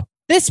 Yeah.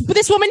 This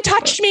woman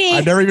touched me.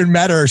 I've never even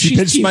met her. She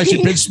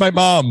pinched my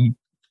bum.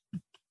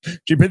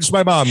 She pinched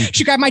my bum.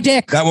 She grabbed my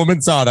dick. That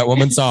woman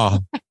saw.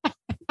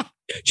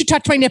 She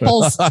touched my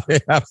nipples.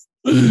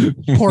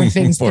 Poor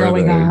things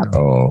throwing up.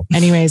 Oh.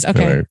 Anyways,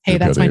 okay. Right. Hey,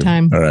 that's my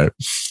time. All right.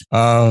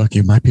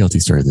 Okay, my PLT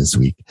story this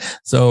week.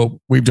 So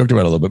we've joked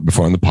about it a little bit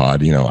before on the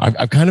pod. You know,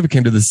 I've kind of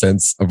came to the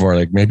sense of where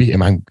like maybe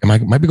might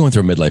be going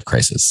through a midlife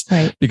crisis,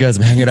 right? Because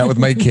I'm hanging out with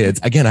my kids.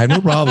 Again, I have no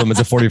problem as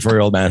a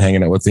 44-year-old man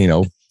hanging out with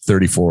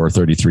 34 or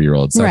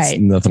 33-year-olds. That's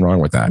nothing wrong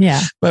with that.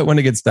 Yeah. But when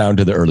it gets down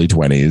to the early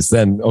 20s,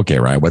 then okay,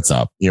 Ryan, what's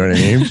up? You know what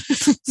I mean?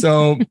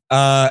 So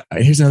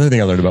here's another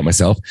thing I learned about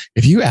myself.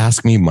 If you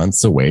ask me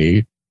months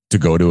away to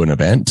go to an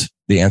event,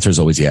 the answer is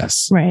always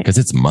yes. Right. Because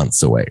it's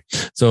months away.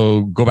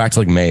 So go back to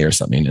like May or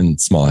something in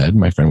Smallhead.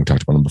 My friend, we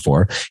talked about him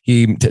before.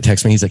 He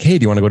texted me. He's like, hey,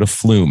 do you want to go to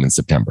Flume in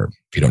September?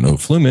 If you don't know who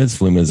Flume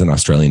is an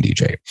Australian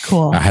DJ.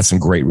 Cool. Has some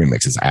great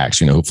remixes. I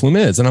actually know who Flume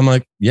is. And I'm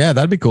like, yeah,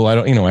 that'd be cool. I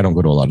don't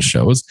go to a lot of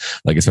shows,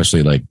 like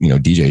especially like,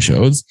 DJ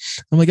shows.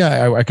 I'm like,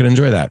 yeah, I could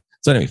enjoy that.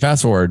 So anyway,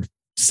 fast forward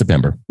to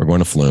September. We're going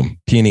to Flume,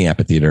 Peony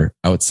Amphitheater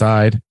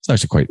outside. It's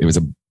actually it was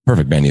a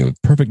perfect venue,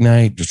 perfect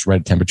night, just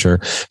right temperature.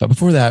 But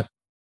before that,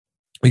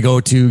 we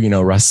go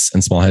to, Russ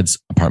and Smallhead's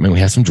apartment.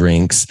 We have some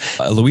drinks.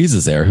 Louise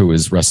is there, who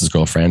is Russ's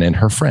girlfriend and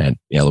her friend.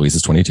 Yeah, Louise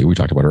is 22. We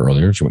talked about her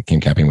earlier. She came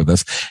camping with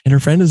us and her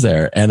friend is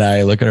there. And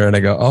I look at her and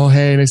I go, oh,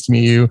 hey, nice to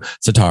meet you.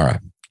 Satara.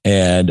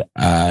 And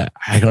I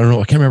don't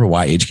know. I can't remember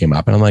why age came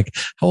up. And I'm like,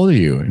 how old are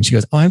you? And she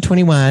goes, oh, I'm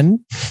 21.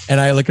 And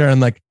I look at her and I'm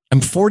like, I'm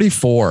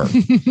 44.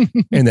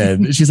 And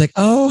then she's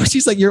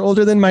like, you're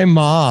older than my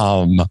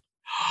mom.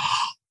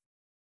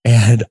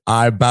 And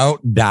I about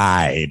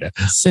died.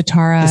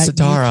 Satara, you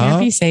can't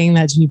be saying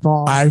that to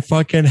people. I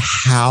fucking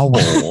howled.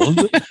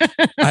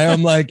 I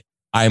am like,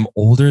 I'm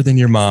older than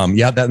your mom.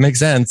 Yeah, that makes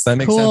sense. That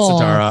makes sense,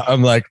 Satara.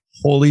 I'm like,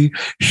 holy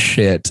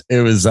shit.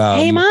 It was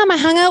hey mom, I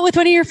hung out with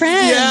one of your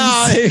friends.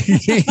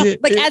 Yeah.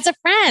 Like as a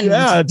friend.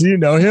 Yeah. Do you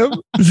know him?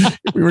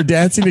 We were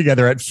dancing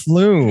together at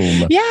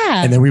Flume.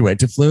 Yeah. And then we went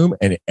to Flume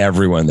and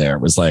everyone there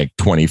was like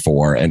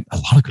 24 and a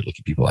lot of good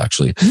looking people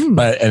actually.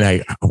 But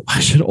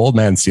old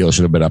man Steele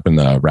should have been up in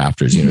the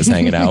rafters, just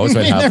hanging out.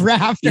 So the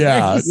rafters.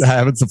 Yeah.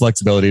 Having some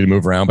flexibility to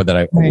move around. But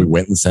then we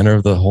went in the center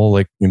of the whole,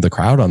 like in the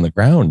crowd on the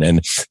ground.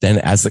 And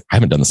then I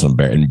haven't done this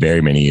in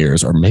very many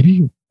years, or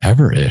maybe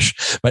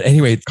ever-ish. But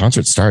anyway, the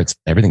concert starts,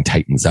 everything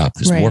tightens up.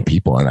 There's more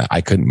people and I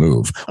couldn't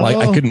move.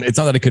 Well, I couldn't, it's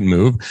not that I couldn't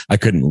move. I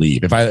couldn't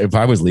leave. If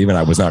I was leaving,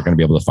 I was not going to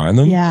be able to find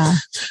them. Yeah.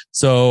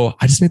 So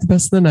I just made the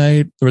best of the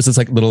night. There was this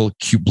like little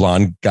cute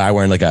blonde guy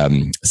wearing like a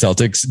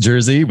Celtics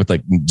jersey with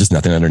like just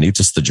nothing underneath,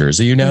 just the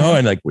jersey,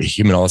 And like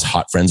him and all his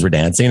hot friends were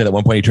dancing. And at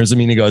one point he turns to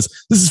me and he goes,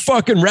 this is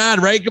fucking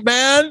rad, right,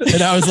 man?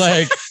 And I was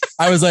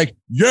like,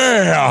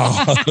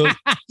 yeah.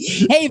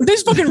 Hey,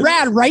 this is fucking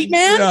rad, right,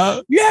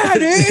 man? Yeah,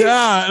 dude.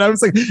 Yeah. And I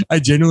was like,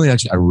 I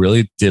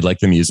really did like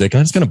the music. And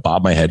I'm just going to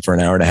bob my head for an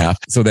hour and a half.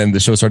 So then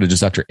the show started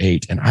just after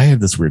 8. And I had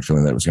this weird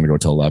feeling that it was going to go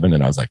till 11.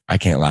 And I was like, I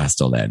can't last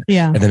till then.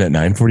 Yeah. And then at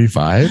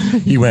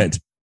 9:45, he went,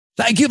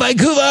 thank you,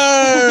 Vancouver.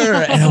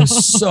 And I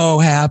was so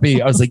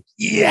happy. I was like,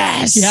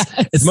 yes.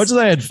 As much as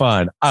I had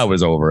fun, I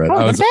was over it. Oh,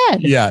 I was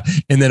bad. Yeah.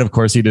 And then of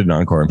course he did an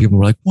encore and people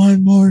were like,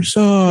 one more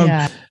song.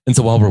 Yeah. And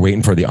so while we're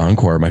waiting for the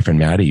encore, my friend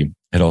Maddie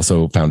had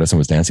also found us and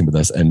was dancing with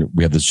us. And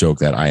we have this joke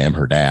that I am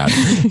her dad.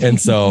 And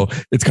so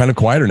it's kind of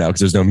quieter now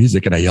because there's no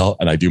music. And I yell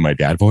and I do my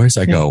dad voice.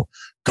 I go,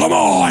 come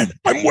on,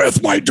 I'm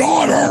with my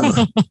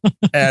daughter.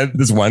 And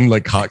this one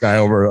like hot guy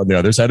over on the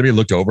other side of me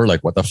looked over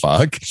like, what the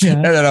fuck? Yeah.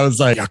 And then I was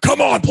like,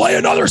 come on, play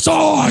another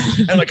song.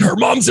 And like her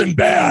mom's in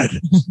bed.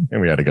 And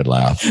we had a good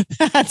laugh.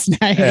 That's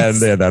nice. And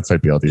yeah, that's my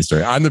PLT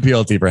story. I'm the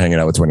PLT for hanging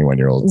out with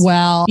 21-year-olds.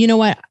 Well, you know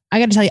what? I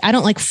got to tell you, I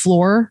don't like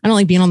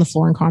being on the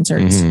floor in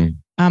concerts. Mm-hmm.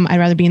 I'd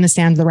rather be in the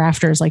stands, the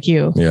rafters like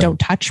you. Yeah. Don't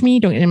touch me.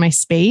 Don't get in my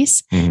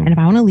space. Mm-hmm. And if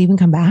I want to leave and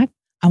come back,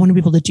 I want to be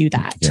able to do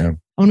that. Yeah. I want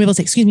to be able to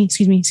say, excuse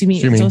me.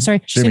 I'm so sorry.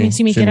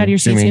 Excuse me. Get out of your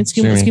seat.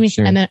 Excuse me.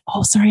 And then,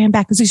 oh, sorry, I'm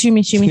back. Excuse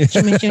me.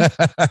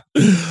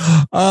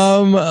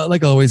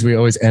 Like always, we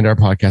always end our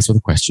podcast with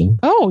a question.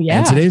 Oh, yeah.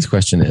 And today's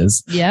question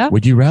is,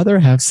 would you rather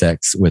have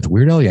sex with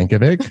Weird Al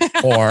Yankovic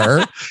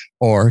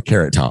or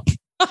Carrot Top?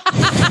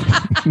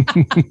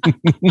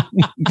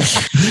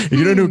 If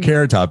you don't know who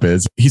Carrot Top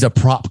is, he's a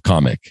prop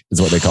comic is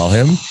what they call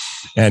him.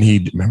 And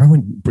remember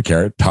when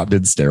Carrot Top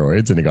did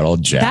steroids and he got all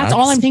jacked? That's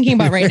all I'm thinking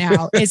about right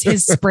now is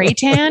his spray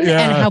tan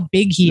and how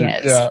big he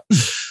is. Yeah.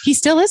 He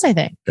still is, I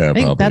think. Yeah, I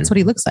think that's what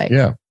he looks like.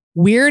 Yeah.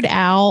 Weird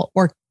Al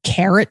or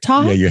Carrot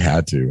Top? Yeah, you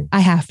had to.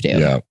 I have to.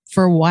 Yeah.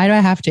 For why do I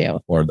have to?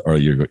 Or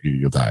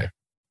you'll die.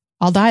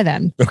 I'll die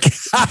then. Okay.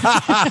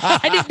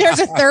 There's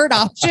a third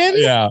option.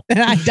 Yeah. And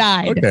I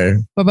died. Okay.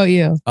 What about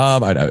you?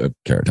 I'd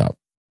Carrot Top.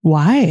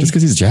 Why? Just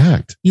because he's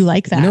jacked. You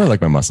like that? You know, I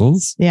like my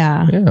muscles.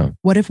 Yeah. Yeah.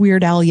 What if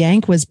Weird Al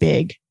Yank was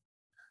big?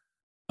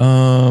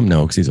 No,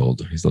 because he's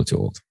old. He's a little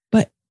too old.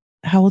 But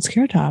how old's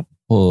Carrot Top?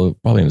 Well,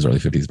 probably in his early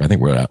 50s, but I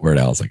think Weird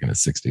Al's like in his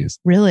 60s.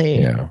 Really?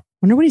 Yeah.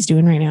 Wonder what he's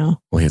doing right now.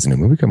 Well, he has a new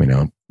movie coming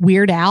out.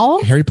 Weird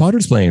Al? Harry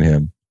Potter's playing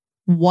him.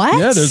 What?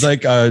 Yeah, there's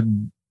like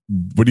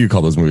what do you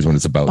call those movies when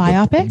it's about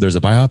biopic? There's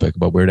a biopic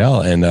about Weird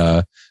Al, and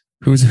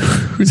who's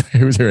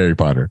Harry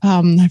Potter?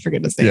 I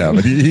forget his name. Yeah,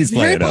 but he's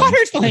playing Harry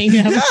Potter's playing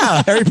him.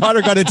 Yeah, Harry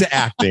Potter got into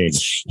acting.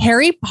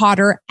 Harry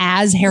Potter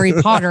as Harry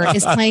Potter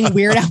is playing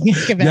Weird Al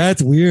Yankovic.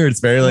 That's weird.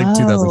 It's very like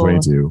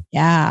 2022.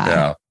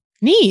 Yeah.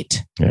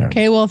 Neat. Yeah.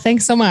 Okay. Well,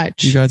 thanks so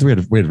much. You guys, we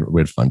had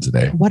fun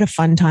today. What a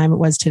fun time it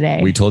was today.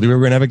 We told you we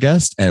were going to have a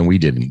guest and we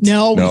didn't.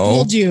 No, we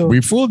fooled you.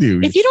 We fooled you.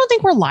 If you don't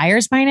think we're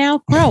liars by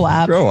now, grow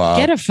up. Grow up.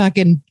 Get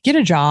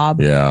a job.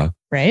 Yeah.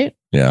 Right?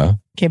 Yeah.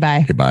 Okay.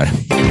 Bye. Goodbye.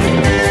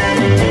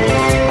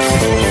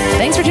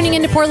 Thanks for tuning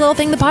in to Poor Little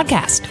Thing, the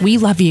podcast. We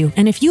love you.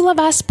 And if you love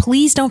us,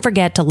 please don't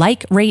forget to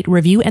like, rate,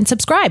 review, and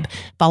subscribe.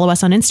 Follow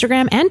us on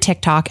Instagram and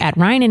TikTok at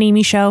Ryan and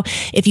Amy Show.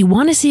 If you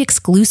want to see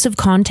exclusive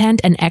content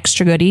and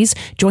extra goodies,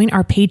 join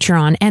our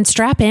Patreon and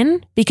strap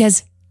in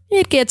because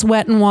it gets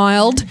wet and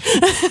wild.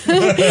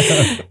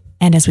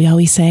 And as we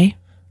always say,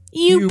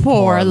 you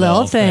poor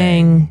little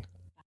thing.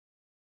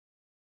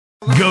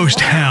 Ghost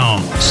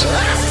Hounds.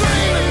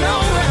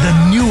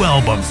 The new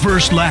album,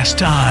 First Last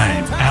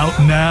Time, out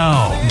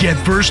now. Get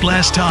First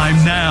Last Time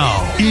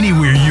now,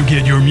 anywhere you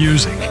get your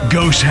music.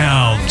 Ghost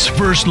Hounds,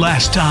 First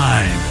Last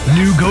Time.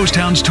 New Ghost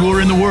Hounds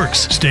tour in the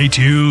works. Stay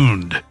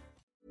tuned.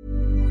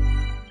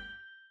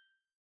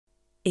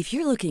 If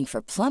you're looking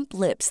for plump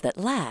lips that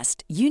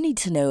last, you need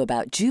to know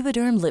about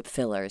Juvederm lip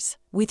fillers.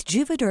 With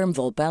Juvederm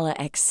Volbella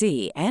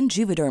XC and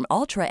Juvederm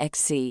Ultra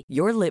XC,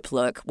 your lip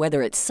look,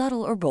 whether it's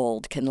subtle or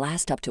bold, can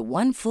last up to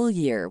 1 full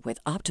year with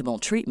optimal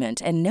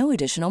treatment and no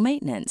additional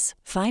maintenance.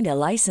 Find a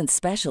licensed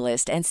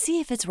specialist and see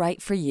if it's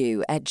right for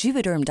you at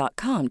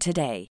Juvederm.com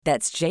today.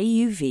 That's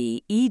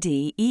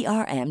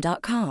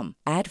JUVEDERM.com.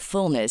 Add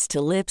fullness to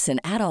lips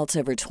in adults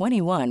over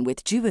 21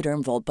 with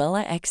Juvederm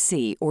Volbella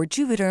XC or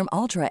Juvederm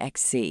Ultra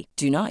XC.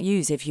 Do not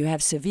use if you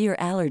have severe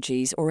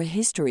allergies or a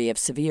history of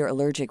severe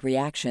allergic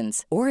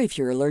reactions, or if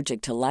you're allergic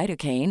to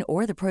lidocaine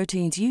or the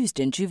proteins used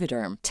in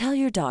Juvederm. Tell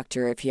your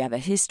doctor if you have a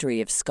history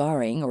of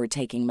scarring or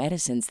taking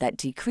medicines that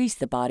decrease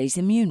the body's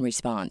immune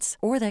response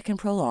or that can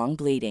prolong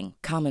bleeding.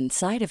 Common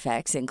side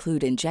effects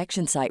include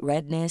injection site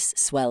redness,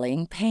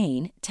 swelling,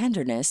 pain,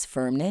 tenderness,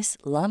 firmness,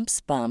 lumps,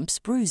 bumps,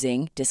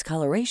 bruising,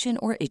 discoloration,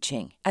 or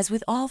itching. As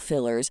with all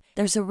fillers,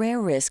 there's a rare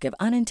risk of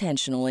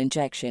unintentional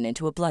injection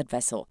into a blood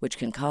vessel, which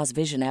can cause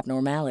vision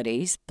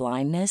abnormalities,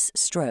 blindness,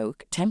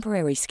 stroke,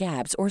 temporary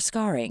scabs, or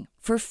scarring.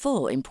 For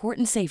full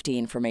important safety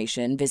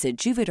information, visit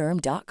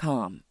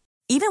Juvederm.com.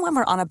 Even when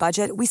we're on a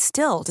budget, we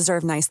still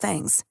deserve nice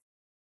things.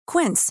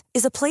 Quince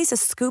is a place to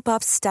scoop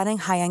up stunning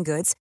high-end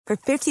goods for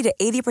 50 to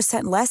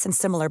 80% less than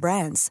similar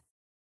brands.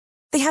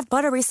 They have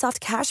buttery soft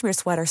cashmere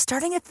sweaters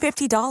starting at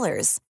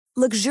 $50,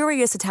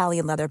 luxurious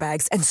Italian leather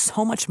bags, and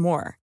so much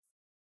more.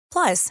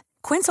 Plus,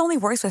 Quince only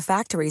works with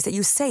factories that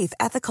use safe,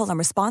 ethical, and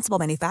responsible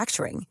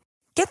manufacturing.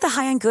 Get the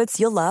high-end goods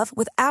you'll love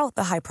without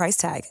the high price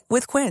tag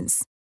with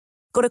Quince.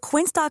 Go to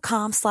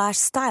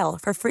quince.com/style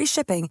for free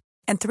shipping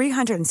and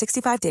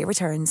 365-day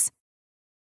returns.